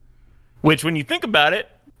 Which, when you think about it,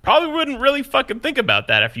 probably wouldn't really fucking think about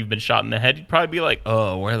that after you've been shot in the head. You'd probably be like,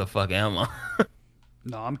 oh, where the fuck am I?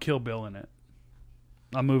 No, I'm Kill Bill in it.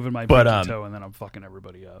 I'm moving my pinky toe, and then I'm fucking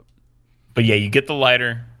everybody up. But yeah, you get the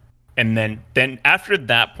lighter, and then after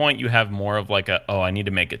that point, you have more of like I need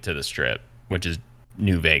to make it to the strip, which is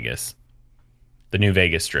New Vegas. The New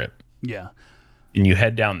Vegas strip. Yeah. And you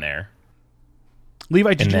head down there.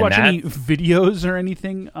 Levi, did you watch any videos or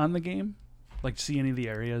anything on the game? Like, see any of the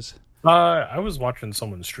areas? I was watching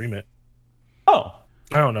someone stream it. Oh.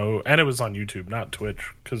 I don't know. And it was on YouTube, not Twitch,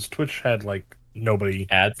 because Twitch had, like, nobody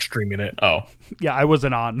streaming it. Oh. Yeah, I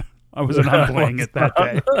wasn't on playing it that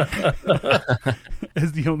day.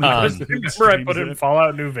 As the only person who remember I put in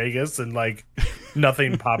Fallout New Vegas and, like,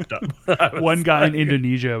 nothing popped up. One guy in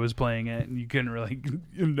Indonesia was playing it, and you couldn't really...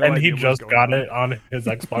 and he just got it on his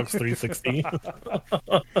Xbox 360.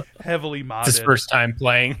 Heavily modded. It's his first time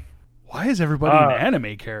playing. Why is everybody an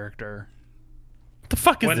anime character? What the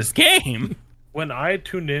fuck is this game? When I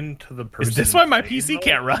tuned in to the person... Is this why my PC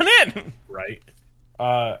can't run it? Right.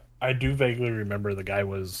 I do vaguely remember the guy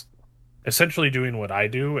was essentially doing what I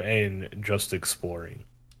do and just exploring.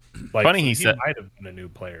 Like, funny he said, might have been a new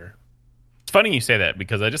player. It's funny you say that,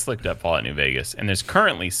 because I just looked up Fallout New Vegas, and there's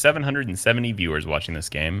currently 770 viewers watching this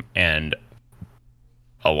game, and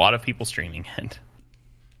a lot of people streaming it.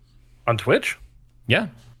 On Twitch? Yeah.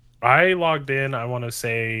 I logged in, I want to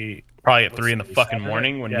say... Probably at 3 in the fucking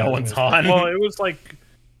morning when no one's on. Well, it was like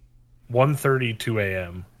 1:30, 2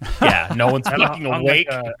 a.m. Yeah, no one's fucking awake.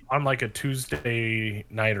 On like a Tuesday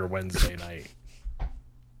night or Wednesday night.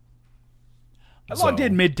 I logged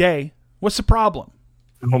in midday. What's the problem?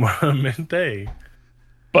 Midday.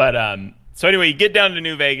 But, so anyway, you get down to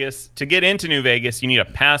New Vegas. To get into New Vegas, you need a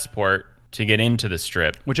passport to get into the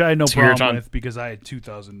strip. Which I had no problem with, because I had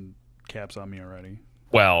 2,000 caps on me already.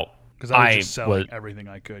 Well... Because I was just selling everything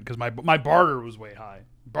I could. Because my barter was way high.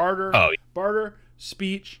 Barter,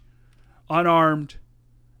 speech, unarmed,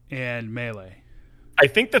 and melee. I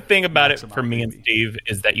think the thing about it for me and Steve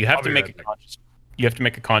is that you have to make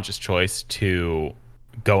a conscious choice to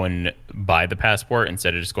go and buy the passport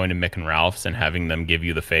instead of just going to Mick and Ralph's and having them give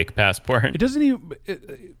you the fake passport. It doesn't even.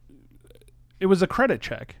 It was a credit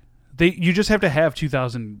check. You just have to have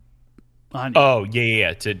 2,000 on you. Oh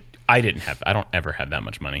yeah. I don't ever have that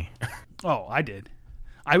much money. Oh, I did.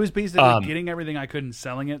 I was basically getting everything I could and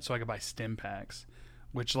selling it so I could buy stim packs.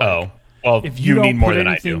 Which, like, if you need more than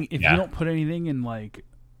I do. If you don't put anything in, like,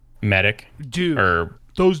 medic, dude,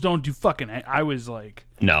 those don't do fucking. I was like,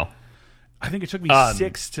 no. I think it took me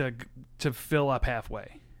 6 to fill up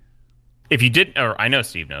halfway. If you didn't, or I know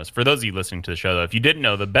Steve knows. For those of you listening to the show, though, if you didn't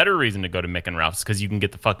know, the better reason to go to Mick and Ralph's is because you can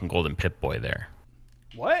get the fucking golden Pip-Boy there.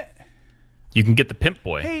 What? You can get the Pimp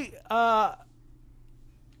Boy. Hey, I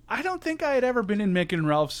don't think I had ever been in Mick and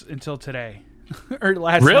Ralph's until today. Or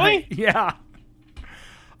last night. Yeah.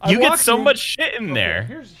 You get so much shit in there.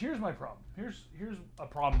 Here's my problem. Here's a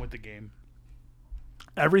problem with the game.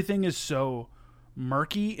 Everything is so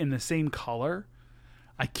murky in the same color.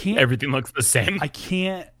 I can't... Everything looks the same? I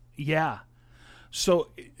can't... Yeah. So,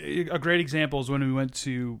 a great example is when we went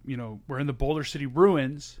to, we're in the Boulder City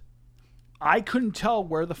ruins... I couldn't tell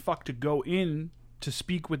where the fuck to go in to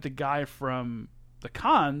speak with the guy from the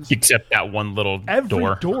Khans. Except that one little door.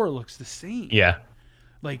 Every door looks the same. Yeah.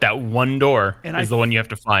 Like that one door is the one you have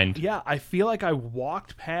to find. Yeah, I feel like I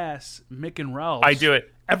walked past Mick and Ralph's. I do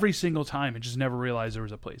it every single time and just never realized there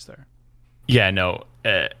was a place there. Yeah, no.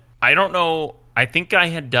 I don't know. I think I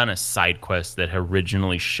had done a side quest that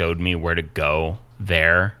originally showed me where to go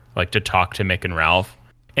there, like to talk to Mick and Ralph.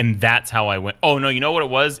 And that's how I went. Oh, no, you know what it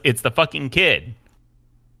was? It's the fucking kid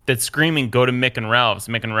that's screaming, go to Mick and Ralph's,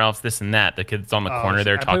 this and that. The kid's on the corner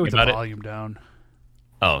there talking about it. Volume down.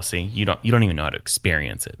 Oh, see, you don't even know how to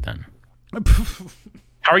experience it then.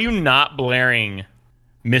 How are you not blaring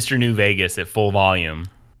Mr. New Vegas at full volume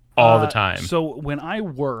all the time? So when I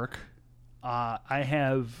work, I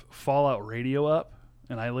have Fallout Radio up,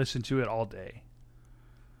 and I listen to it all day.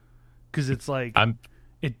 Because it's like,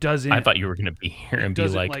 it doesn't... I thought you were going to be here and be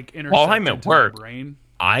like while I'm at work,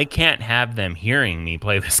 I can't have them hearing me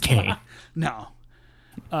play this game. No.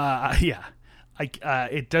 Yeah.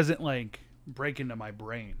 It doesn't, like, break into my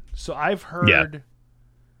brain. So I've heard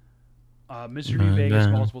Mr. New Vegas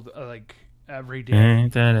multiple, like, every day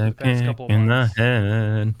the past couple of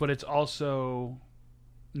months. But it's also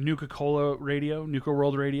Nuka World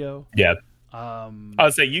Radio. Yeah. I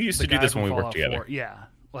would say you used to do this when we worked together. Yeah.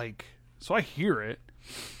 Like, so I hear it.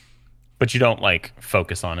 But you don't, like,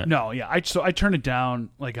 focus on it. No, yeah. So I turn it down,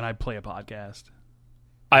 like, and I play a podcast.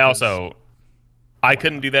 I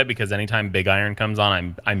couldn't do that because anytime Big Iron comes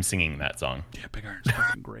on, I'm singing that song. Yeah, Big Iron's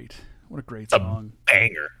fucking great. What a great song. A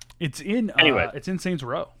banger. It's in Saints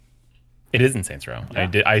Row. It is in Saints Row.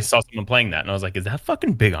 Yeah. I saw someone playing that, and I was like, is that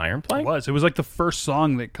fucking Big Iron playing? It was like the first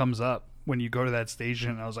song that comes up when you go to that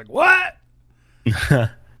station, and I was like, what?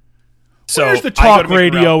 So where's the talk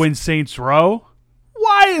radio in Saints Row?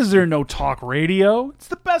 Why is there no talk radio? It's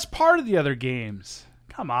the best part of the other games.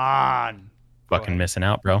 Come on. Fucking missing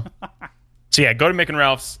out, bro. So yeah, go to Mick and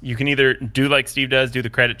Ralph's. You can either do like Steve does, do the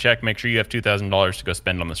credit check, make sure you have $2,000 to go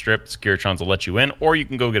spend on the strip. Securitrons will let you in, or you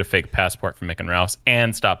can go get a fake passport from Mick and Ralph's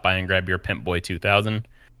and stop by and grab your Pimp Boy 2000.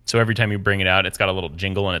 So every time you bring it out, it's got a little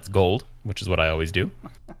jingle and it's gold, which is what I always do.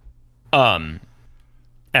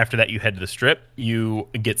 After that, you head to the strip. You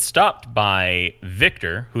get stopped by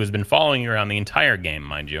Victor, who has been following you around the entire game,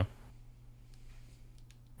 mind you.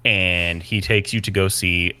 And he takes you to go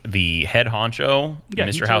see the head honcho,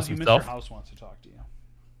 Mr. House himself. Mr. House wants to talk to you.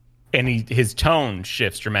 And his tone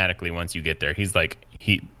shifts dramatically once you get there. He's like,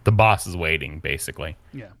 the boss is waiting, basically.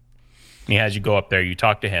 Yeah. He has you go up there. You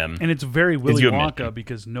talk to him. And it's very Willy Wonka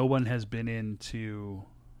because no one has been into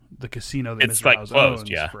the casino that Mr. House owns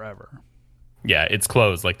forever. Yeah, it's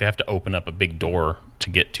closed. Like, they have to open up a big door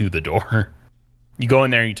to get to the door. You go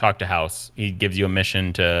in there, you talk to House. He gives you a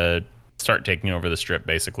mission to start taking over the strip,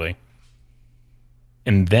 basically.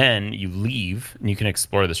 And then you leave, and you can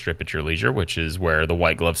explore the strip at your leisure, which is where the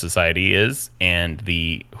White Glove Society is. And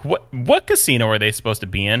the... What casino are they supposed to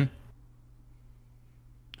be in?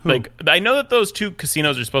 Who? Like, I know that those two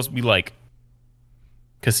casinos are supposed to be, like,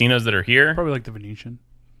 casinos that are here. Probably like the Venetian.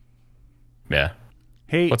 Yeah.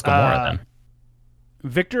 Hey, what's Gomorrah, then?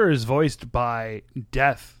 Victor is voiced by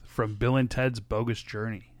Death from Bill and Ted's Bogus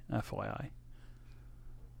Journey, FYI.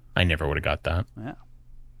 I never would have got that. Yeah.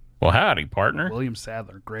 Well, howdy, partner. William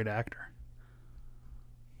Sadler, great actor.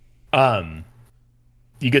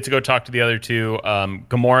 You get to go talk to the other two.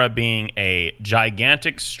 Gomorrah being a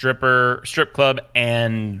gigantic strip club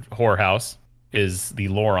and whorehouse is the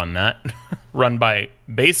lore on that, run by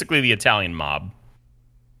basically the Italian mob.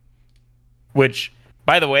 Which,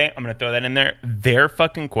 by the way, I'm going to throw that in there. Their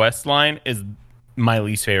fucking quest line is my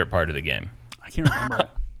least favorite part of the game. I can't remember it.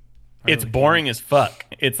 It's boring as fuck.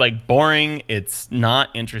 It's like boring. It's not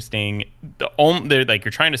interesting. They're like,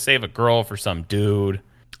 you're trying to save a girl for some dude,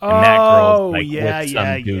 and that girl's like with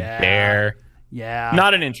some dude there. Yeah,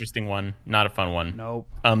 not an interesting one. Not a fun one. Nope.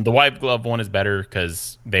 The White Glove one is better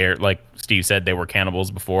because they're, like Steve said, they were cannibals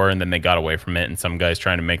before, and then they got away from it, and some guy's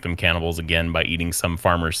trying to make them cannibals again by eating some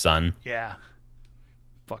farmer's son. Yeah.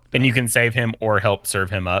 Fuck. And you can save him or help serve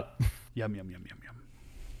him up. Yum yum yum yum.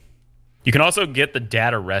 You can also get the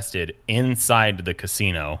dad arrested inside the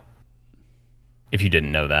casino, if you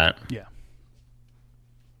didn't know that. Yeah.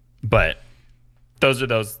 But those are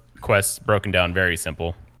those quests broken down very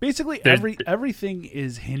simple. Basically, everything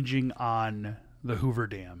is hinging on the Hoover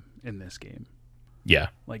Dam in this game. Yeah.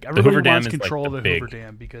 Like, everybody wants control of the Hoover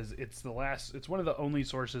Dam because it's one of the only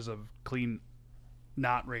sources of clean,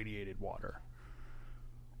 not radiated water.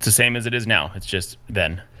 It's the same as it is now. It's just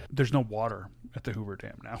then. There's no water at the Hoover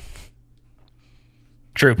Dam now.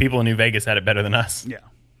 True, people in New Vegas had it better than us. Yeah.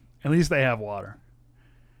 At least they have water.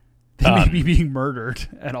 They may be being murdered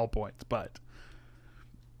at all points, but...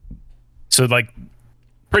 So, like,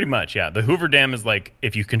 pretty much, yeah. The Hoover Dam is like,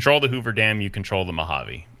 if you control the Hoover Dam, you control the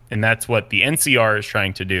Mojave. And that's what the NCR is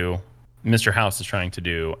trying to do, Mr. House is trying to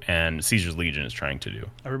do, and Caesar's Legion is trying to do.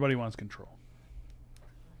 Everybody wants control.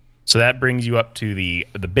 So that brings you up to the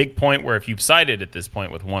big point where if you've sided at this point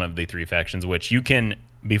with one of the three factions, which you can,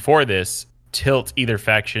 before this, tilt either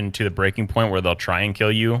faction to the breaking point where they'll try and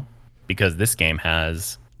kill you, because this game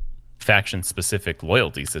has faction-specific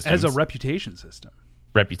loyalty systems. As a reputation system.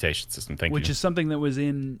 Reputation system, thank you. Which is something that was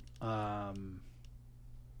in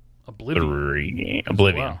Oblivion.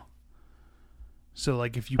 Oblivion. Well. So,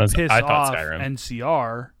 like, if you piss off Skyrim.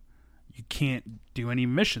 NCR, you can't do any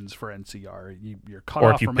missions for NCR. You're cut off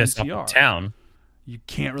from NCR. Or if you piss off a town, you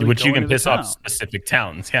can't really. Which go you can into piss the off specific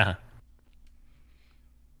towns, yeah.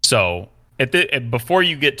 So before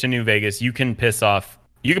you get to New Vegas, you can piss off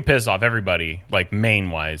everybody, like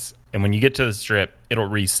main wise, and when you get to the Strip, it'll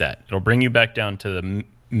reset. It'll bring you back down to the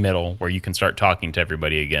middle where you can start talking to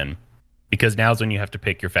everybody again. Because now's when you have to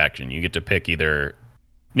pick your faction. You get to pick either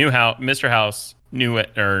Mr. House,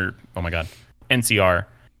 NCR,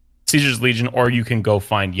 Caesar's Legion, or you can go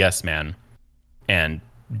find Yes Man and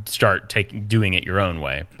start doing it your own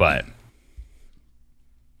way. But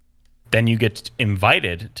then you get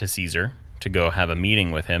invited to Caesar to go have a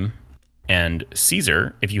meeting with him. And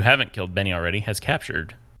Caesar, if you haven't killed Benny already, has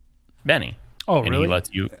captured Benny. Oh, and really? He lets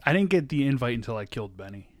you. I didn't get the invite until I killed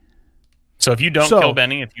Benny. So if you don't kill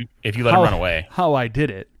Benny, if you let him run away. How I did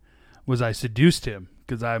it was I seduced him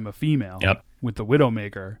because I'm a female with the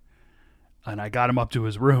Widowmaker. And I got him up to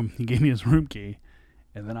his room. He gave me his room key.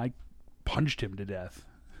 And then I punched him to death.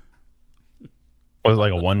 Was it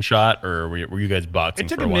like a one shot, or were you guys boxing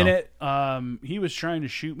for a while? It took a minute. He was trying to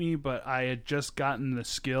shoot me, but I had just gotten the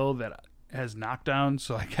skill that has knockdown,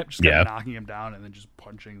 so I kept knocking him down and then just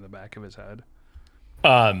punching the back of his head.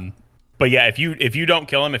 But yeah, if you don't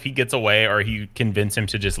kill him, if he gets away or you convince him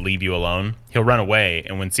to just leave you alone, he'll run away.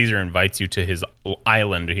 And when Caesar invites you to his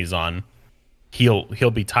island he's on,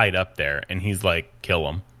 he'll be tied up there, and he's like, kill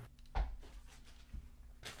him.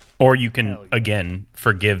 Or you can again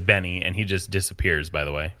forgive Benny, and he just disappears. By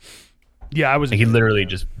the way, yeah, he literally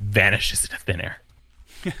just vanishes into thin air.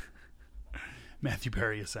 Matthew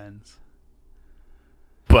Perry ascends.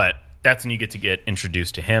 But that's when you get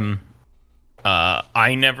introduced to him.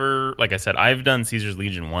 I never, like I said, I've done Caesar's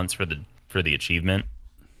Legion once for the achievement.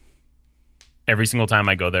 Every single time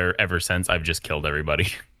I go there ever since, I've just killed everybody.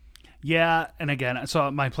 Yeah, and again,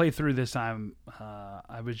 so my playthrough this time,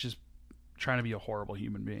 I was just trying to be a horrible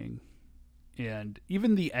human being. And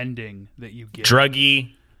even the ending that you get...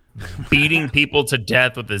 Druggy, beating people to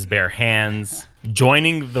death with his bare hands,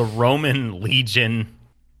 joining the Roman Legion,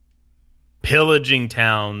 pillaging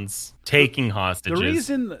towns, taking hostages.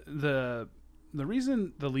 The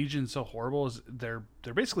reason the Legion's so horrible is they're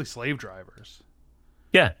basically slave drivers.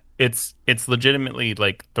 Yeah, it's legitimately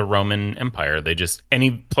like the Roman Empire. They just,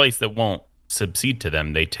 any place that won't succeed to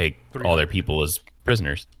them, they take all their people as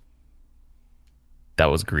prisoners. That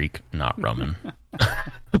was Greek, not Roman.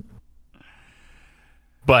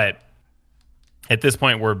 But at this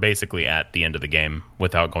point, we're basically at the end of the game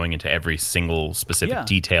without going into every single specific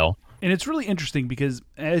detail. And it's really interesting because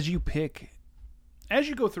as you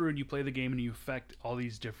go through and you play the game and you affect all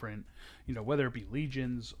these different, whether it be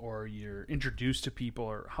legions or you're introduced to people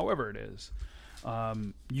or however it is,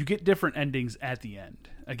 you get different endings at the end.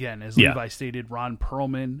 Again, as Levi stated, Ron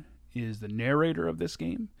Perlman is the narrator of this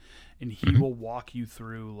game, and he will walk you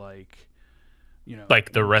through like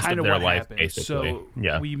the rest of their life, basically. So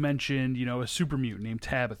we mentioned, a super mutant named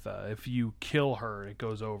Tabitha. If you kill her, it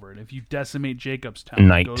goes over. And if you decimate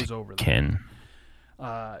Jacobstown, it goes over. Danny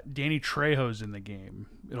Trejo's in the game.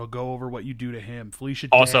 It'll go over what you do to him. Felicia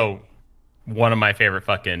Day. Also, one of my favorite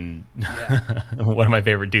one of my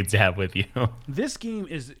favorite dudes to have with you. This game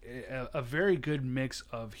is a very good mix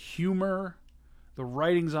of humor. The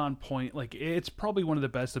writing's on point. Like, it's probably one of the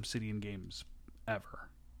best Obsidian games ever.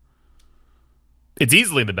 It's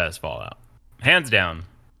easily the best Fallout. Hands down,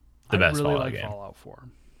 the best Fallout game. I really like Fallout 4.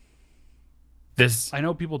 I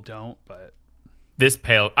know people don't, but... This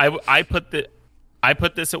pale... I put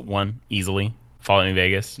this at 1, easily. Fallout New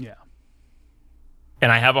Vegas. Yeah.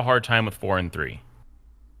 And I have a hard time with 4 and 3.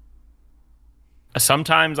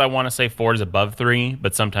 Sometimes I want to say 4 is above 3,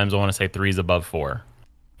 but sometimes I want to say 3 is above 4.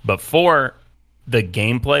 But 4, the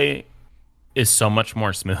gameplay is so much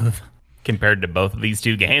more smooth compared to both of these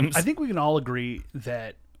two games. I think we can all agree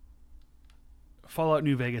that Fallout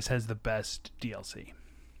New Vegas has the best DLC.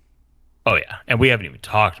 Oh, yeah. And we haven't even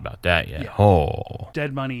talked about that yet. Yeah. Oh.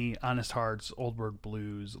 Dead Money, Honest Hearts, Old World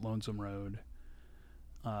Blues, Lonesome Road.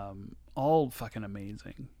 All fucking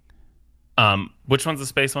amazing. Which one's the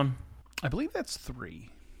space one? I believe that's 3.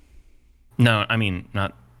 No, I mean,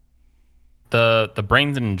 not... The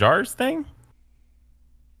Brains in Jars thing?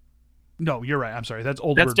 No, you're right. I'm sorry. That's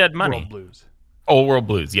Dead Money. World Blues. Old World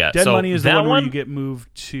Blues, yeah. Dead so Money is the one where you get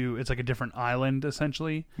moved to, it's like a different island,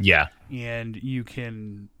 essentially. Yeah. And you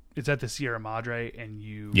can, it's at the Sierra Madre, and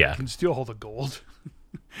you can steal all the gold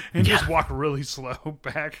and just walk really slow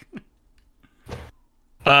back.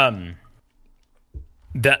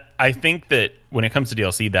 That I think that when it comes to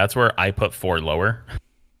DLC, that's where I put 4 lower.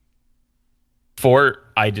 4,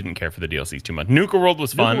 I didn't care for the DLCs too much. Nuka World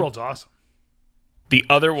was fun. Nuka World's awesome. The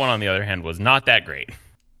other one, on the other hand, was not that great.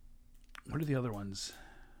 What are the other ones?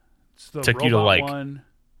 It's the took you to like one.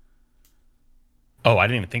 Oh, I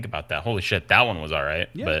didn't even think about that. Holy shit, that one was all right.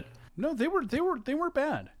 Yeah. But no, they were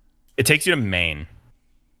bad. It takes you to Maine.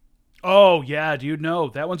 Oh yeah, dude. No,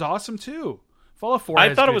 that one's awesome too. Fallout 4.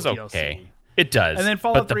 I thought it was DLC. Okay. It does. And then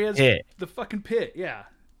Fallout 3 has the fucking pit. Yeah.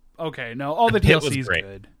 Okay. No, all the DLC is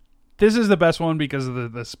good. This is the best one because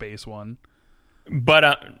of the space one.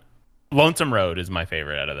 But Lonesome Road is my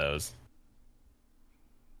favorite out of those.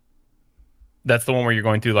 That's the one where you're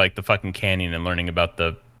going through like the fucking canyon and learning about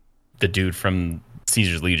the dude from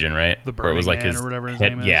Caesar's Legion, right? The Burning Man or whatever his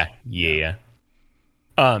name is. Yeah.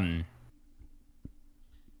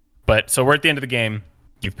 But so we're at the end of the game.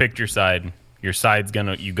 You've picked your side. Your side's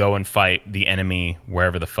you go and fight the enemy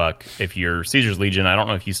wherever the fuck. If you're Caesar's Legion, I don't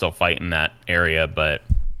know if you still fight in that area, but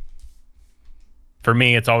for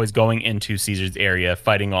me, it's always going into Caesar's area,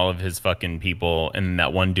 fighting all of his fucking people, and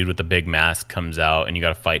that one dude with the big mask comes out, and you got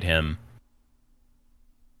to fight him.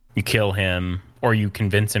 You kill him, or you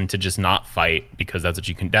convince him to just not fight, because that's what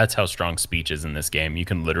you can. That's how strong speech is in this game. You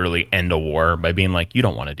can literally end a war by being like, "You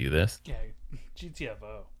don't want to do this." Yeah,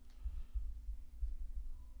 GTFO.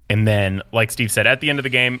 And then, like Steve said, at the end of the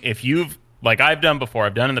game, if you've, like I've done before,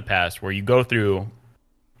 I've done in the past, where you go through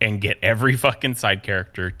and get every fucking side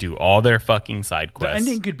character, do all their fucking side quests. The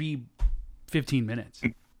ending could be 15 minutes.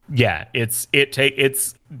 Yeah,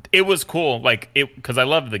 it was cool, like because I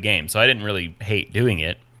loved the game, so I didn't really hate doing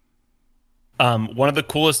it. One of the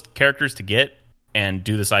coolest characters to get and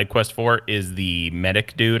do the side quest for is the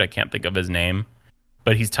medic dude. I can't think of his name,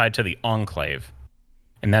 but he's tied to the Enclave.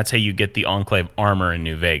 And that's how you get the Enclave armor in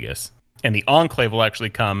New Vegas. And the Enclave will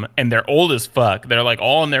actually come, and they're old as fuck. They're like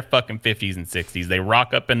all in their fucking 50s and 60s. They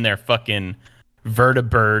rock up in their fucking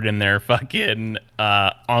vertibird and their fucking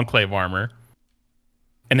Enclave armor.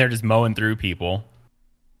 And they're just mowing through people.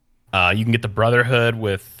 You can get the Brotherhood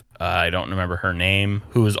with, I don't remember her name,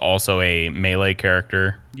 who is also a melee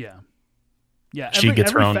character. Yeah. Yeah, she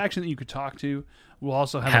gets every her own, faction that you could talk to will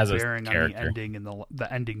also have a bearing on the ending and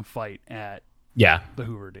the ending fight at the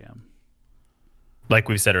Hoover Dam. Like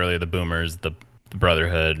we said earlier, the Boomers, the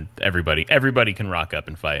Brotherhood, everybody can rock up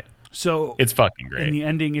and fight. So it's fucking great. In the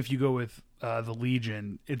ending, if you go with the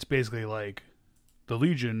Legion, it's basically like the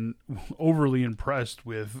Legion, overly impressed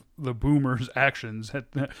with the Boomers' actions, had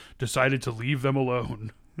decided to leave them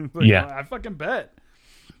alone. Like, I fucking bet.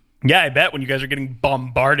 Yeah, I bet when you guys are getting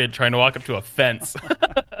bombarded trying to walk up to a fence.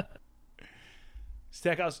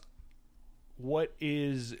 Stackhouse, what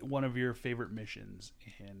is one of your favorite missions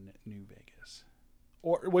in New Vegas?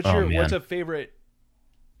 Or what's a favorite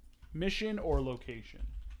mission or location?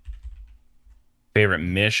 Favorite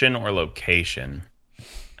mission or location?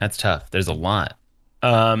 That's tough. There's a lot.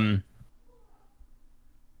 I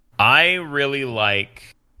really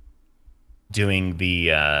like doing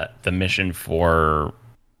the mission for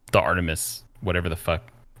the Artemis, whatever the fuck,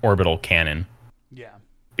 orbital cannon. Yeah.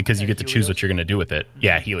 Because you get to choose what you're going to do with it.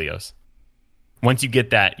 Yeah, Helios. Once you get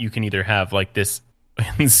that, you can either have like this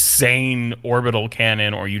insane orbital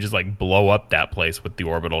cannon, or you just like blow up that place with the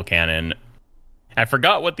orbital cannon. I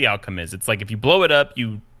forgot what the outcome is. It's like if you blow it up,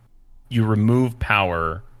 you remove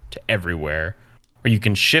power to everywhere, or you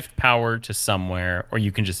can shift power to somewhere, or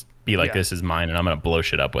you can just be like, this is mine and I'm going to blow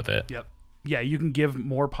shit up with it. Yep. Yeah, you can give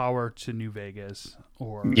more power to New Vegas,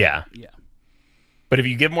 or yeah. But if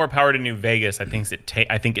you give more power to New Vegas, I think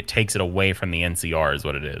it takes it away from the NCR is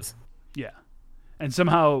what it is. Yeah. And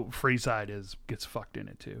somehow Freeside gets fucked in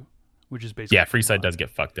it too, which is basically Freeside does get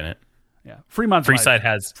fucked in it. Yeah, Freemont's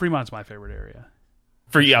my favorite area.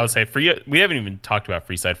 I would say we haven't even talked about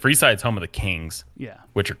Freeside. Freeside's home of the Kings. Yeah,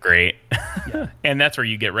 which are great. Yeah, and that's where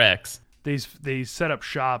you get Rex. They set up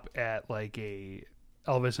shop at like a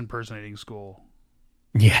Elvis impersonating school.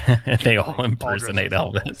 Yeah, they all impersonate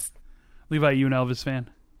Elvis. Levi, you an Elvis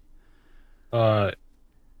fan?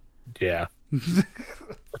 Yeah.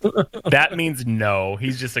 That means no.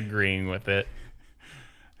 He's just agreeing with it.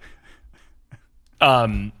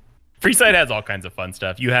 Freeside has all kinds of fun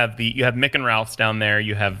stuff. You have Mick and Ralph's down there.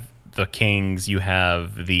 You have the Kings. You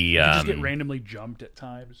have the. You just get randomly jumped at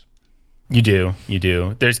times. You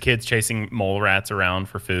do. There's kids chasing mole rats around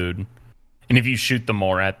for food, and if you shoot the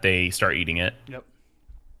mole rat, they start eating it. Yep.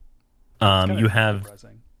 You have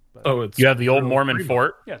you have the old Mormon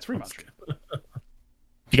fort. Yeah, it's Fremont.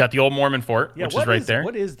 You got the old Mormon fort, which is right there.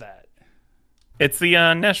 What is that? It's the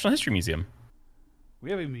National History Museum.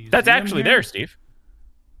 We have a museum. That's actually here? there, Steve.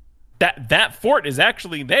 That fort is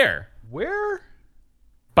actually there. Where?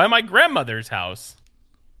 By my grandmother's house.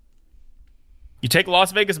 You take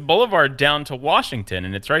Las Vegas Boulevard down to Washington,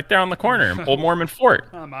 and it's right there on the corner, Old Mormon Fort.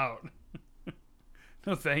 I'm out.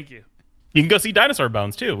 No, thank you. You can go see dinosaur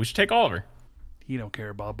bones, too. We should take Oliver. He don't care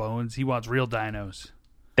about bones. He wants real dinos.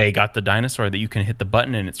 They got the dinosaur that you can hit the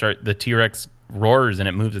button, and the T-Rex roars, and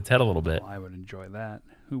it moves its head a little bit. Well, I would enjoy that.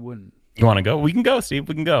 Who wouldn't? You want to go? We can go, Steve.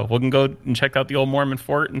 We can go. We can go and check out the Old Mormon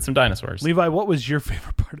Fort and some dinosaurs. Levi, what was your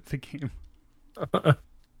favorite part of the game?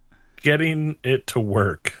 Getting it to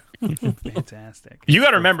work. Fantastic. You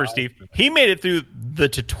got to remember, Steve, he made it through the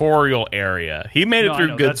tutorial area. He made it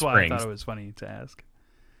through Good Springs. That's why I thought it was funny to ask.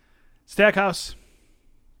 Stackhouse.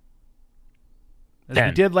 As 10.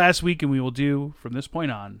 we did last week and we will do from this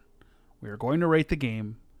point on, we are going to rate the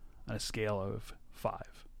game on a scale of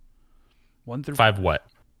 5. 1 through 5 what?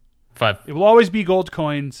 5. It will always be gold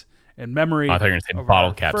coins and memory. I thought you were going to say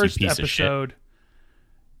bottle caps, you piece of shit. First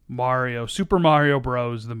episode, Super Mario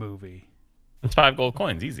Bros. The movie. It's 5 gold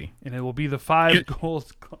coins, easy. And it will be the 5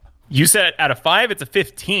 gold coins. You said out of 5, it's a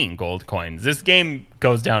 15 gold coins. This game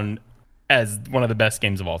goes down as one of the best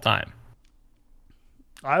games of all time.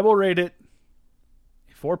 I will rate it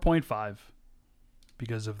a 4.5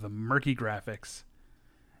 because of the murky graphics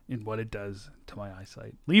and what it does to my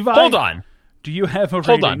eyesight. Levi, hold on. Do you have a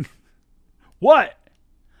rating? Hold on. What?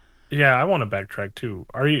 Yeah, I want to backtrack too.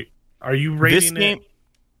 Are you rating it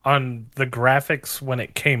on the graphics when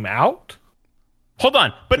it came out? Hold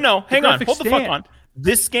on. But no, hang on. Hold the fuck on.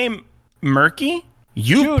 This game, murky?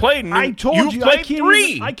 You played. I told you. Played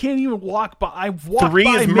 3. I can't even walk by. I've walked 3 by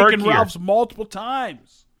is Mick and murkier. Ralph's multiple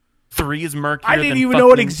times. 3 is murkier. I didn't even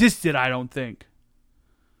know it existed. I don't think.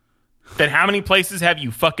 Then how many places have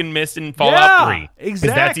you fucking missed in Fallout 3? Exactly. Because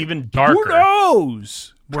that's even darker. Who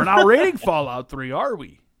knows? We're not rating Fallout 3, are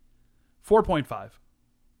we? 4.5.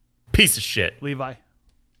 Piece of shit. Levi.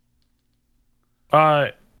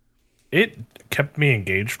 It kept me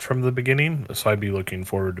engaged from the beginning, so I'd be looking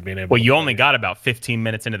forward to being able. Well, you only got about 15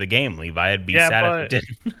 minutes into the game, Levi. I'd be sad if it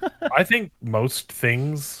didn't. I think most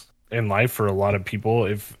things in life for a lot of people,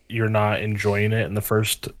 if you're not enjoying it in the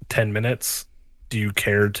first 10 minutes, do you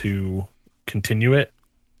care to continue it?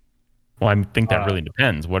 Well, I think that really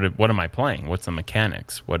depends. What am I playing? What's the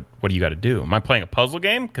mechanics? What do you got to do? Am I playing a puzzle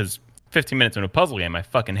game? Because 15 minutes into a puzzle game, I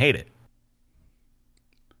fucking hate it.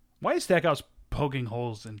 Why is Stackhouse poking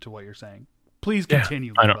holes into what you're saying? Please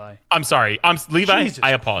continue, I Levi. I'm sorry. Levi, Jesus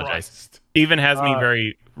I apologize. Christ. Steven has me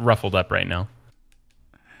very ruffled up right now.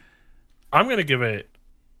 I'm going to give it,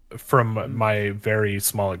 from my very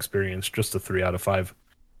small experience, just a 3 out of 5.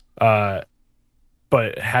 But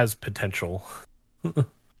it has potential.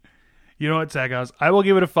 You know what, Stackhouse? I will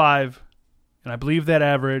give it a 5, and I believe that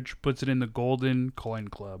average puts it in the Golden Coin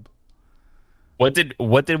Club. What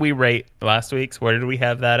did we rate last week's? Where did we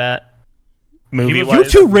have that at? You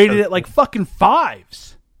two rated it like fucking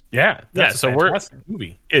 5s. Yeah, that's so a fantastic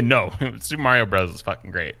movie. No, Super Mario Bros. Is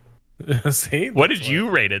fucking great. See, what did you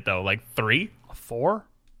rate it though? Like 3? A 4,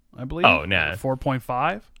 I believe. Oh, nah.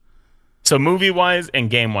 4.5. So movie-wise and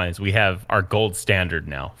game-wise, we have our gold standard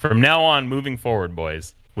now. From now on, moving forward,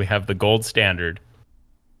 boys, we have the gold standard.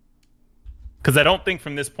 Because I don't think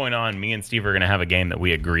from this point on, me and Steve are going to have a game that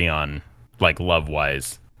we agree on, like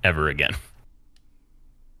love-wise, ever again.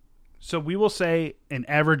 So we will say an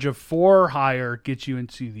average of 4 or higher gets you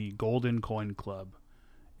into the Golden Coin Club.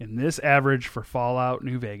 And this average for Fallout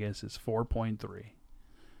New Vegas is 4.3.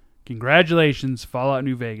 Congratulations, Fallout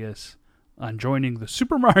New Vegas, on joining the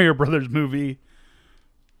Super Mario Brothers movie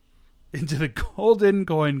into the Golden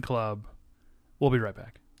Coin Club. We'll be right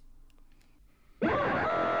back.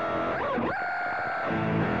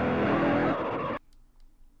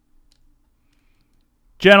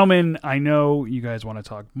 Gentlemen, I know you guys want to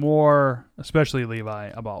talk more, especially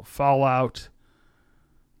Levi, about Fallout,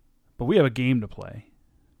 but we have a game to play.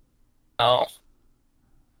 Oh.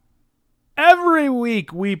 Every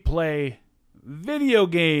week we play video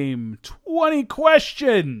game 20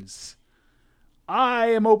 questions.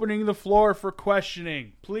 I am opening the floor for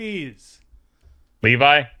questioning. Please.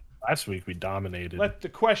 Levi? Last week we dominated. Let the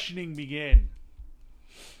questioning begin.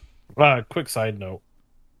 Quick side note.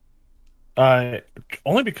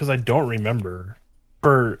 Only because I don't remember,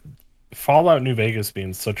 for Fallout New Vegas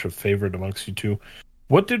being such a favorite amongst you two,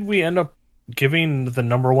 what did we end up giving the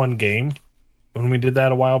number 1 game when we did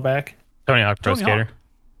that a while back? Tony Hawk Pro Tony Skater.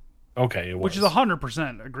 Hawk. Okay, it was. Which is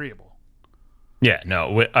 100% agreeable. Yeah,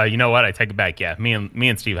 no. You know what? I take it back. Yeah, me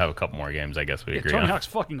and Steve have a couple more games. I guess we agree Tony on. Hawk's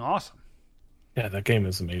fucking awesome. Yeah, that game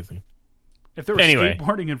is amazing. If there was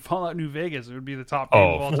skateboarding in Fallout New Vegas, it would be the top game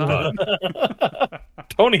of all time.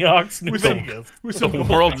 Tony Hawk's New Vegas. The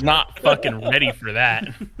world's not fucking ready for that.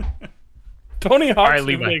 Tony Hawk's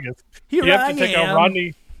New Vegas. You have to take out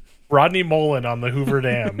Rodney Mullen on the Hoover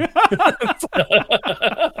Dam.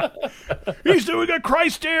 He's doing a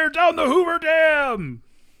Christ dare down the Hoover Dam.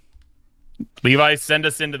 Levi, send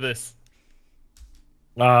us into this.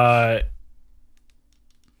 Was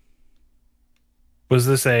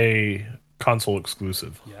this a console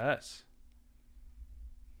exclusive? Yes.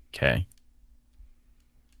 Okay.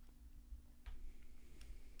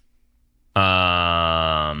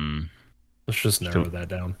 Let's just narrow that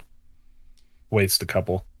down. Waste a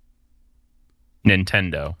couple.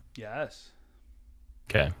 Nintendo. Yes.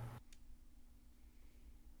 Okay.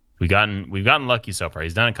 We've gotten lucky so far.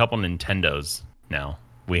 He's done a couple Nintendos now.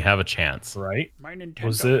 We have a chance. Right? My Nintendo.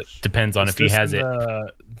 Was it? Depends on if he has it.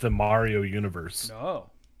 The Mario universe. No.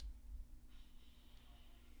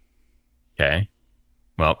 Okay.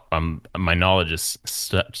 Well, my knowledge is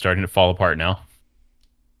starting to fall apart now.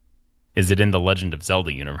 Is it in the Legend of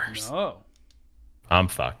Zelda universe? No. I'm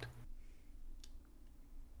fucked.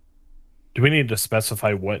 Do we need to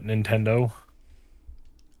specify what Nintendo?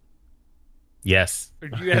 Yes. Or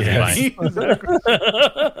do you ask me?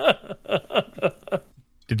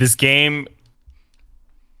 Did this game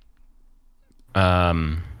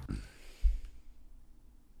I'm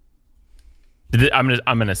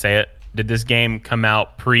gonna say it. Did this game come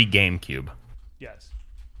out pre-GameCube? Yes.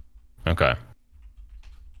 Okay.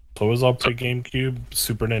 So it was all pre-GameCube,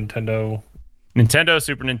 Super Nintendo. Nintendo,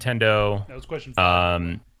 Super Nintendo. That was question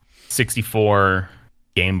 5. 64,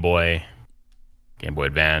 Game Boy, Game Boy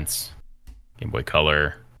Advance, Game Boy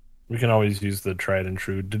Color. We can always use the tried and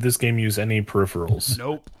true. Did this game use any peripherals?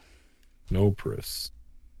 Nope. No peripherals.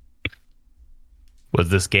 Was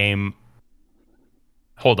this game...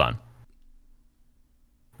 Hold on.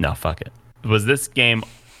 No, fuck it. Was this game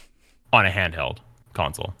on a handheld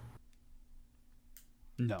console?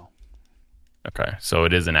 No. Okay, so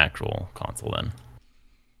it is an actual console then.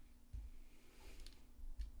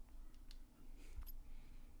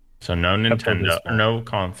 So no Nintendo, no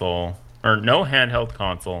console, or no handheld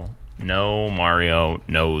console, no Mario,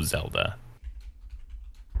 no Zelda.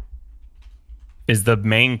 Is the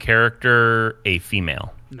main character a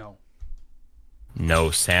female? No. No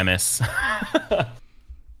Samus.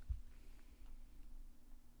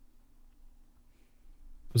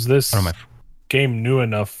 Was this game new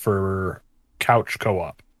enough for couch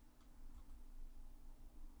co-op?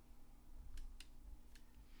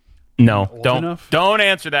 No, don't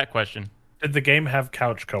answer that question. Did the game have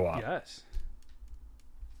couch co-op? Yes.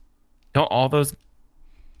 Don't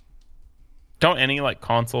any like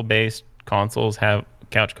console-based consoles have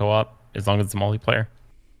couch co-op as long as it's multiplayer?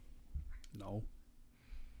 No.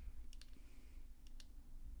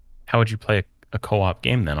 How would you play a co-op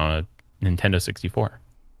game then on a Nintendo 64?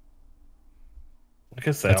 I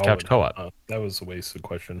guess that's couch co-op. That was a wasted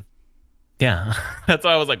question. Yeah, that's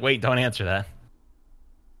why I was like, wait, don't answer that.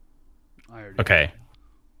 Okay. Did.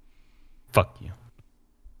 Fuck you.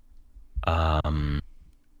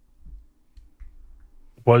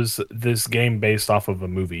 Was this game based off of a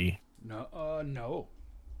movie? No. No.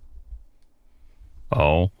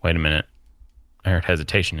 Oh, wait a minute. I heard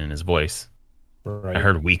hesitation in his voice. Right. I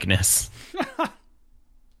heard weakness.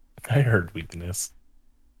 I heard weakness.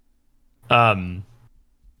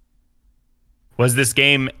 Was this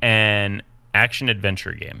game an action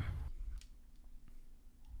adventure game?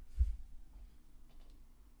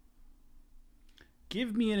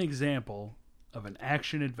 Give me an example of an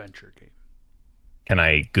action adventure game. Can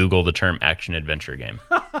I Google the term action adventure game?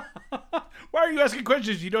 Why are you asking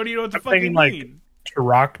questions? You don't even know what the fucking mean.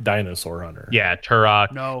 Turok Dinosaur Hunter. Yeah,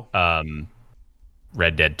 Turok. No.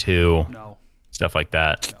 Red Dead 2. No. Stuff like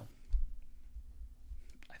that. No.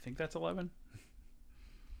 I think that's 11.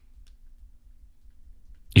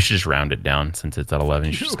 You should just round it down since it's at 11.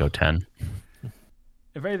 You should just go 10.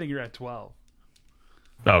 If anything, you're at 12.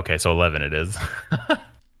 Okay, so 11 it is. It's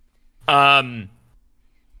not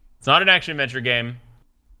an action adventure game.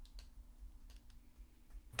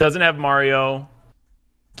 Doesn't have Mario,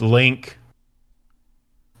 Link,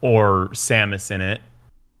 or Samus in it.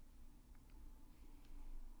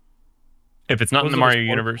 If it's not in the Mario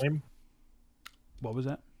universe. Game? What was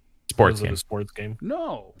that? Sports game. Was it a sports game?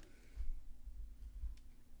 No.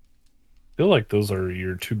 I feel like those are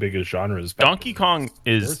your two biggest genres. Donkey Kong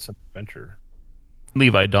is sports and adventure.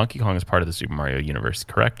 Levi, Donkey Kong is part of the Super Mario universe,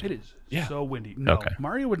 correct? It is. Yeah. So windy. No, okay.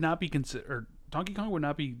 Mario would not be considered. Donkey Kong would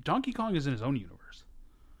not be. Donkey Kong is in his own universe.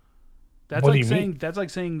 That's What do like you saying mean? that's like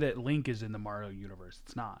saying that Link is in the Mario universe.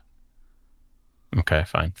 It's not. Okay,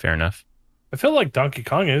 fine, fair enough. I feel like Donkey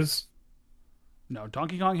Kong is. No,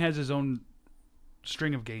 Donkey Kong has his own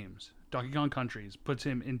string of games. Donkey Kong Countries puts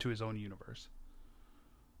him into his own universe.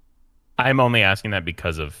 I'm only asking that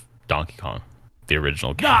because of Donkey Kong, the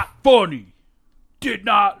original game. Not funny. Did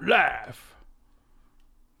not laugh.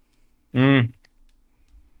 Mm,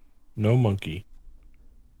 No monkey.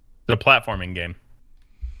 the platforming game.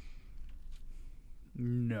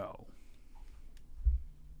 No.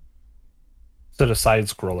 Is it a side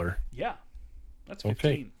scroller? Yeah. That's Okay.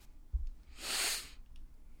 15.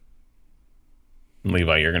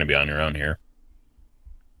 Levi, you're going to be on your own here.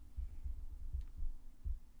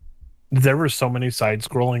 There were so many side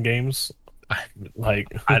scrolling games. Like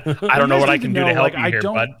I don't know what I can do to help you here,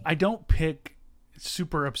 bud. I don't pick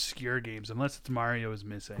super obscure games unless it's Mario is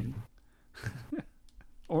missing.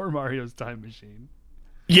 Or Mario's Time Machine.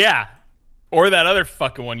 Yeah. Or that other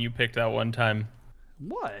fucking one you picked that one time.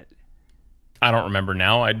 What? I don't remember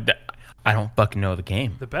now. I don't fucking know the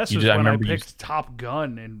game. The best You was just- when I remember you- picked Top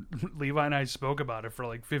Gun and Levi and I spoke about it for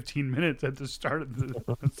like 15 minutes at the start of the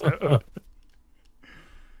episode.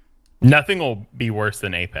 Nothing will be worse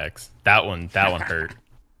than Apex. That one hurt.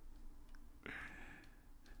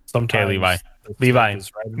 sometimes. Okay, Levi. the Levi, stick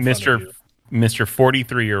is right in front of you. Mr.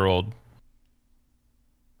 43-year-old.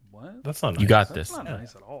 What? That's not nice. You got That's this. not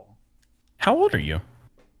nice at all. How old are you?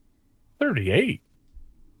 38.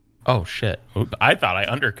 Oh shit. Oop, I thought I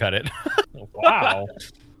undercut it. Wow.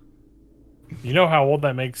 You know how old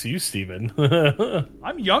that makes you, Steven?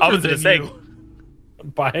 I'm younger I was than gonna say- you.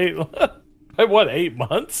 By what, 8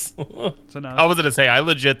 months? So now, I was gonna say I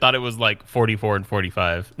legit thought it was like 44 and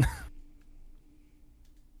 45.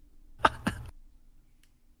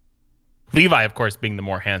 Levi, of course, being the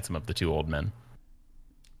more handsome of the two old men.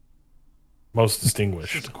 Most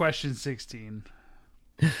distinguished. it's question 16.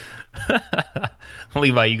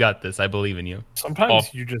 Levi, you got this. I believe in you.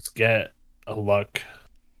 Sometimes you just get a luck,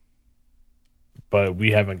 but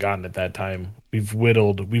we haven't gotten it that time. We've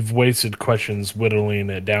wasted questions whittling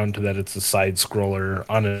it down to that it's a side scroller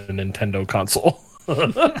on a Nintendo console.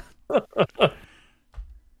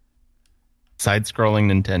 Side-scrolling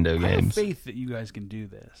Nintendo I have games. faith that you guys can do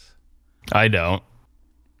this. I don't.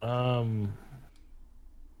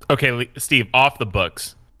 Okay, Steve, off the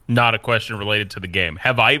books. Not a question related to the game.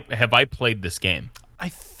 Have I played this game? I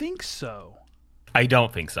think so. I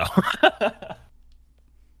don't think so.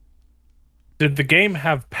 Did the game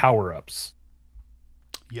have power-ups?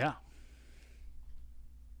 Yeah.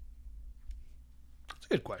 That's a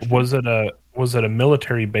good question. Was it a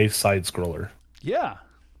military-based side scroller? Yeah.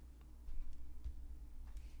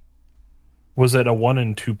 Was it a 1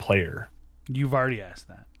 and 2 player? You've already asked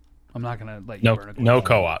that. I'm not going to let you burn a No question.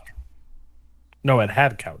 co-op. No, it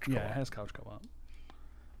had couch co-op. Yeah, it has couch co-op.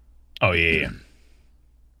 Oh yeah.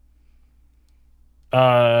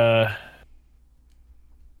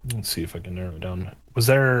 Let's see if I can narrow it down. Was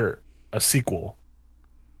there a sequel?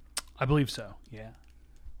 I believe so. Yeah.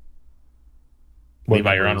 What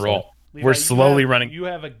Levi, you're number on is roll. Levi, We're you slowly have- running. You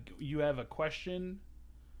have a question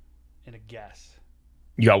and a guess.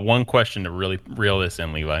 You got one question to really reel this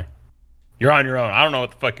in, Levi. You're on your own. I don't know what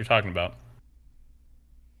the fuck you're talking about.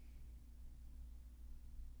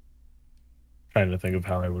 Trying to think of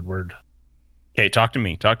how I would word. Okay, talk to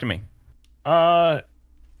me. Talk to me. Right,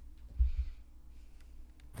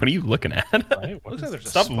 What are you looking at? what Looks is- like there's a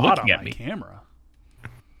Stop spot looking on at my me. camera.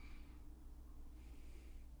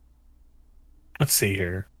 Let's see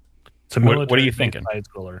here. It's a What are you military thinking? side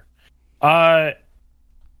scroller.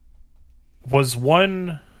 Was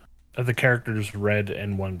one of the characters red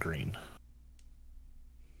and one green?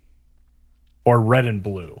 Or red and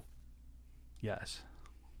blue? Yes.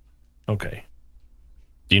 Okay.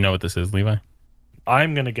 Do you know what this is, Levi?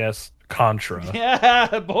 I'm gonna guess Contra.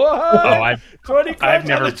 Yeah, boy. Oh, I've 20 I've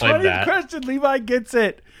never on the played 20th that. question, Levi gets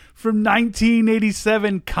it. From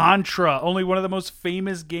 1987, Contra. Only one of the most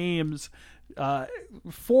famous games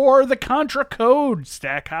for the Contra code,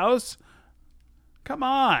 Stackhouse. Come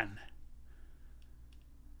on.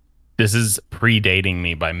 This is predating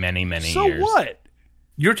me by many, many So years. what?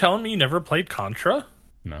 You're telling me you never played Contra?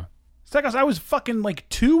 No. Stackhouse, I was fucking like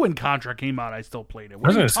 2 when Contra came out. I still played it. I What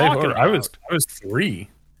was are you gonna say talking I was about? 3.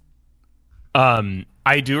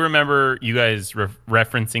 I do remember you guys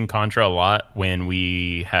referencing Contra a lot when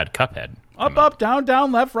we had Cuphead. Up, up, down,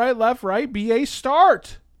 down, left, right, BA,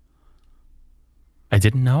 start. I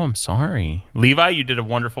didn't know. I'm sorry. Levi, you did a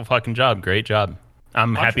wonderful fucking job. Great job.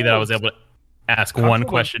 I'm happy that I was able to. ask one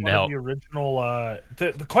question to help. The original,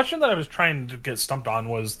 the question that I was trying to get stumped on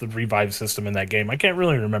was the revive system in that game. I can't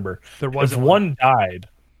really remember. There was one died.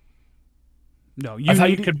 No, I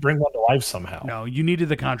thought you could bring one to life somehow. No, you needed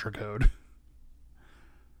the Contra code.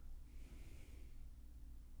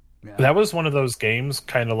 Yeah. That was one of those games,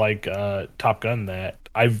 kind of like Top Gun, that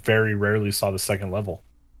I very rarely saw the second level.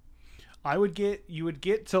 You would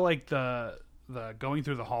get to like the going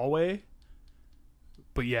through the hallway,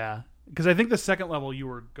 but yeah, because I think the second level you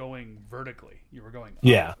were going vertically, you were going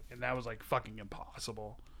up, and that was like fucking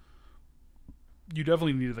impossible. You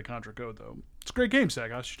definitely needed the Contra code though. It's a great game,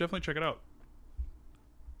 Sagos. You should definitely check it out.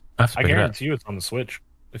 I guarantee you it's on the Switch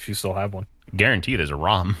if you still have one. Guarantee there's a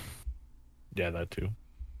ROM. Yeah, that too.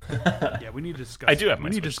 Yeah, we need to discuss. I do have my. We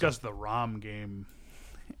need Switch to discuss the ROM game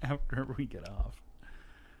after we get off.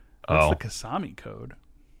 That's the Kasami code.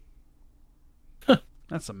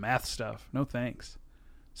 That's some math stuff. No thanks.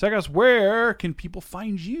 Sagos, where can people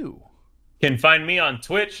find you? Can find me on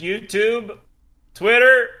Twitch, YouTube,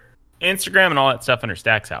 Twitter, Instagram, and all that stuff under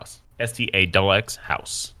Stacks House. STAXX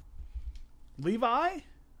House. Levi?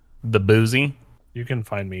 The Boozy. You can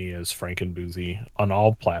find me as Frankenboozy on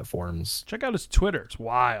all platforms. Check out his Twitter. It's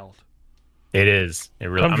wild. It is. It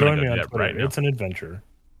really. Come join me on Twitter. Right now. It's an adventure.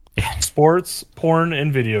 Sports, porn,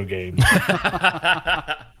 and video games.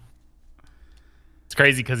 It's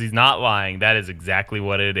crazy because he's not lying. That is exactly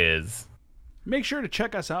what it is. Make sure to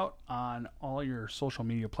check us out on all your social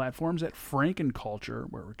media platforms at Frankenculture,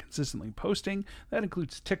 where we're consistently posting. That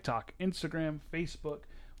includes TikTok, Instagram, Facebook.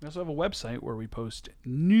 We also have a website where we post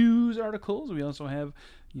news articles. We also have,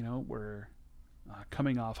 we're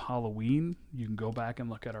coming off Halloween. You can go back and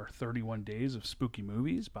look at our 31 Days of Spooky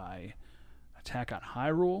Movies by Attack on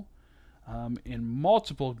Hyrule, in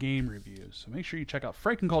multiple game reviews. So make sure you check out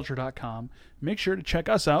frankenculture.com. Make sure to check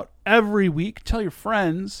us out every week. Tell your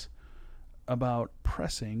friends about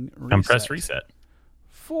Pressing Reset. And press reset.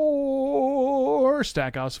 For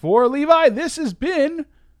Stackhouse, for Levi, this has been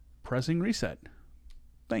Pressing Reset.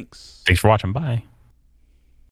 Thanks. Thanks for watching. Bye.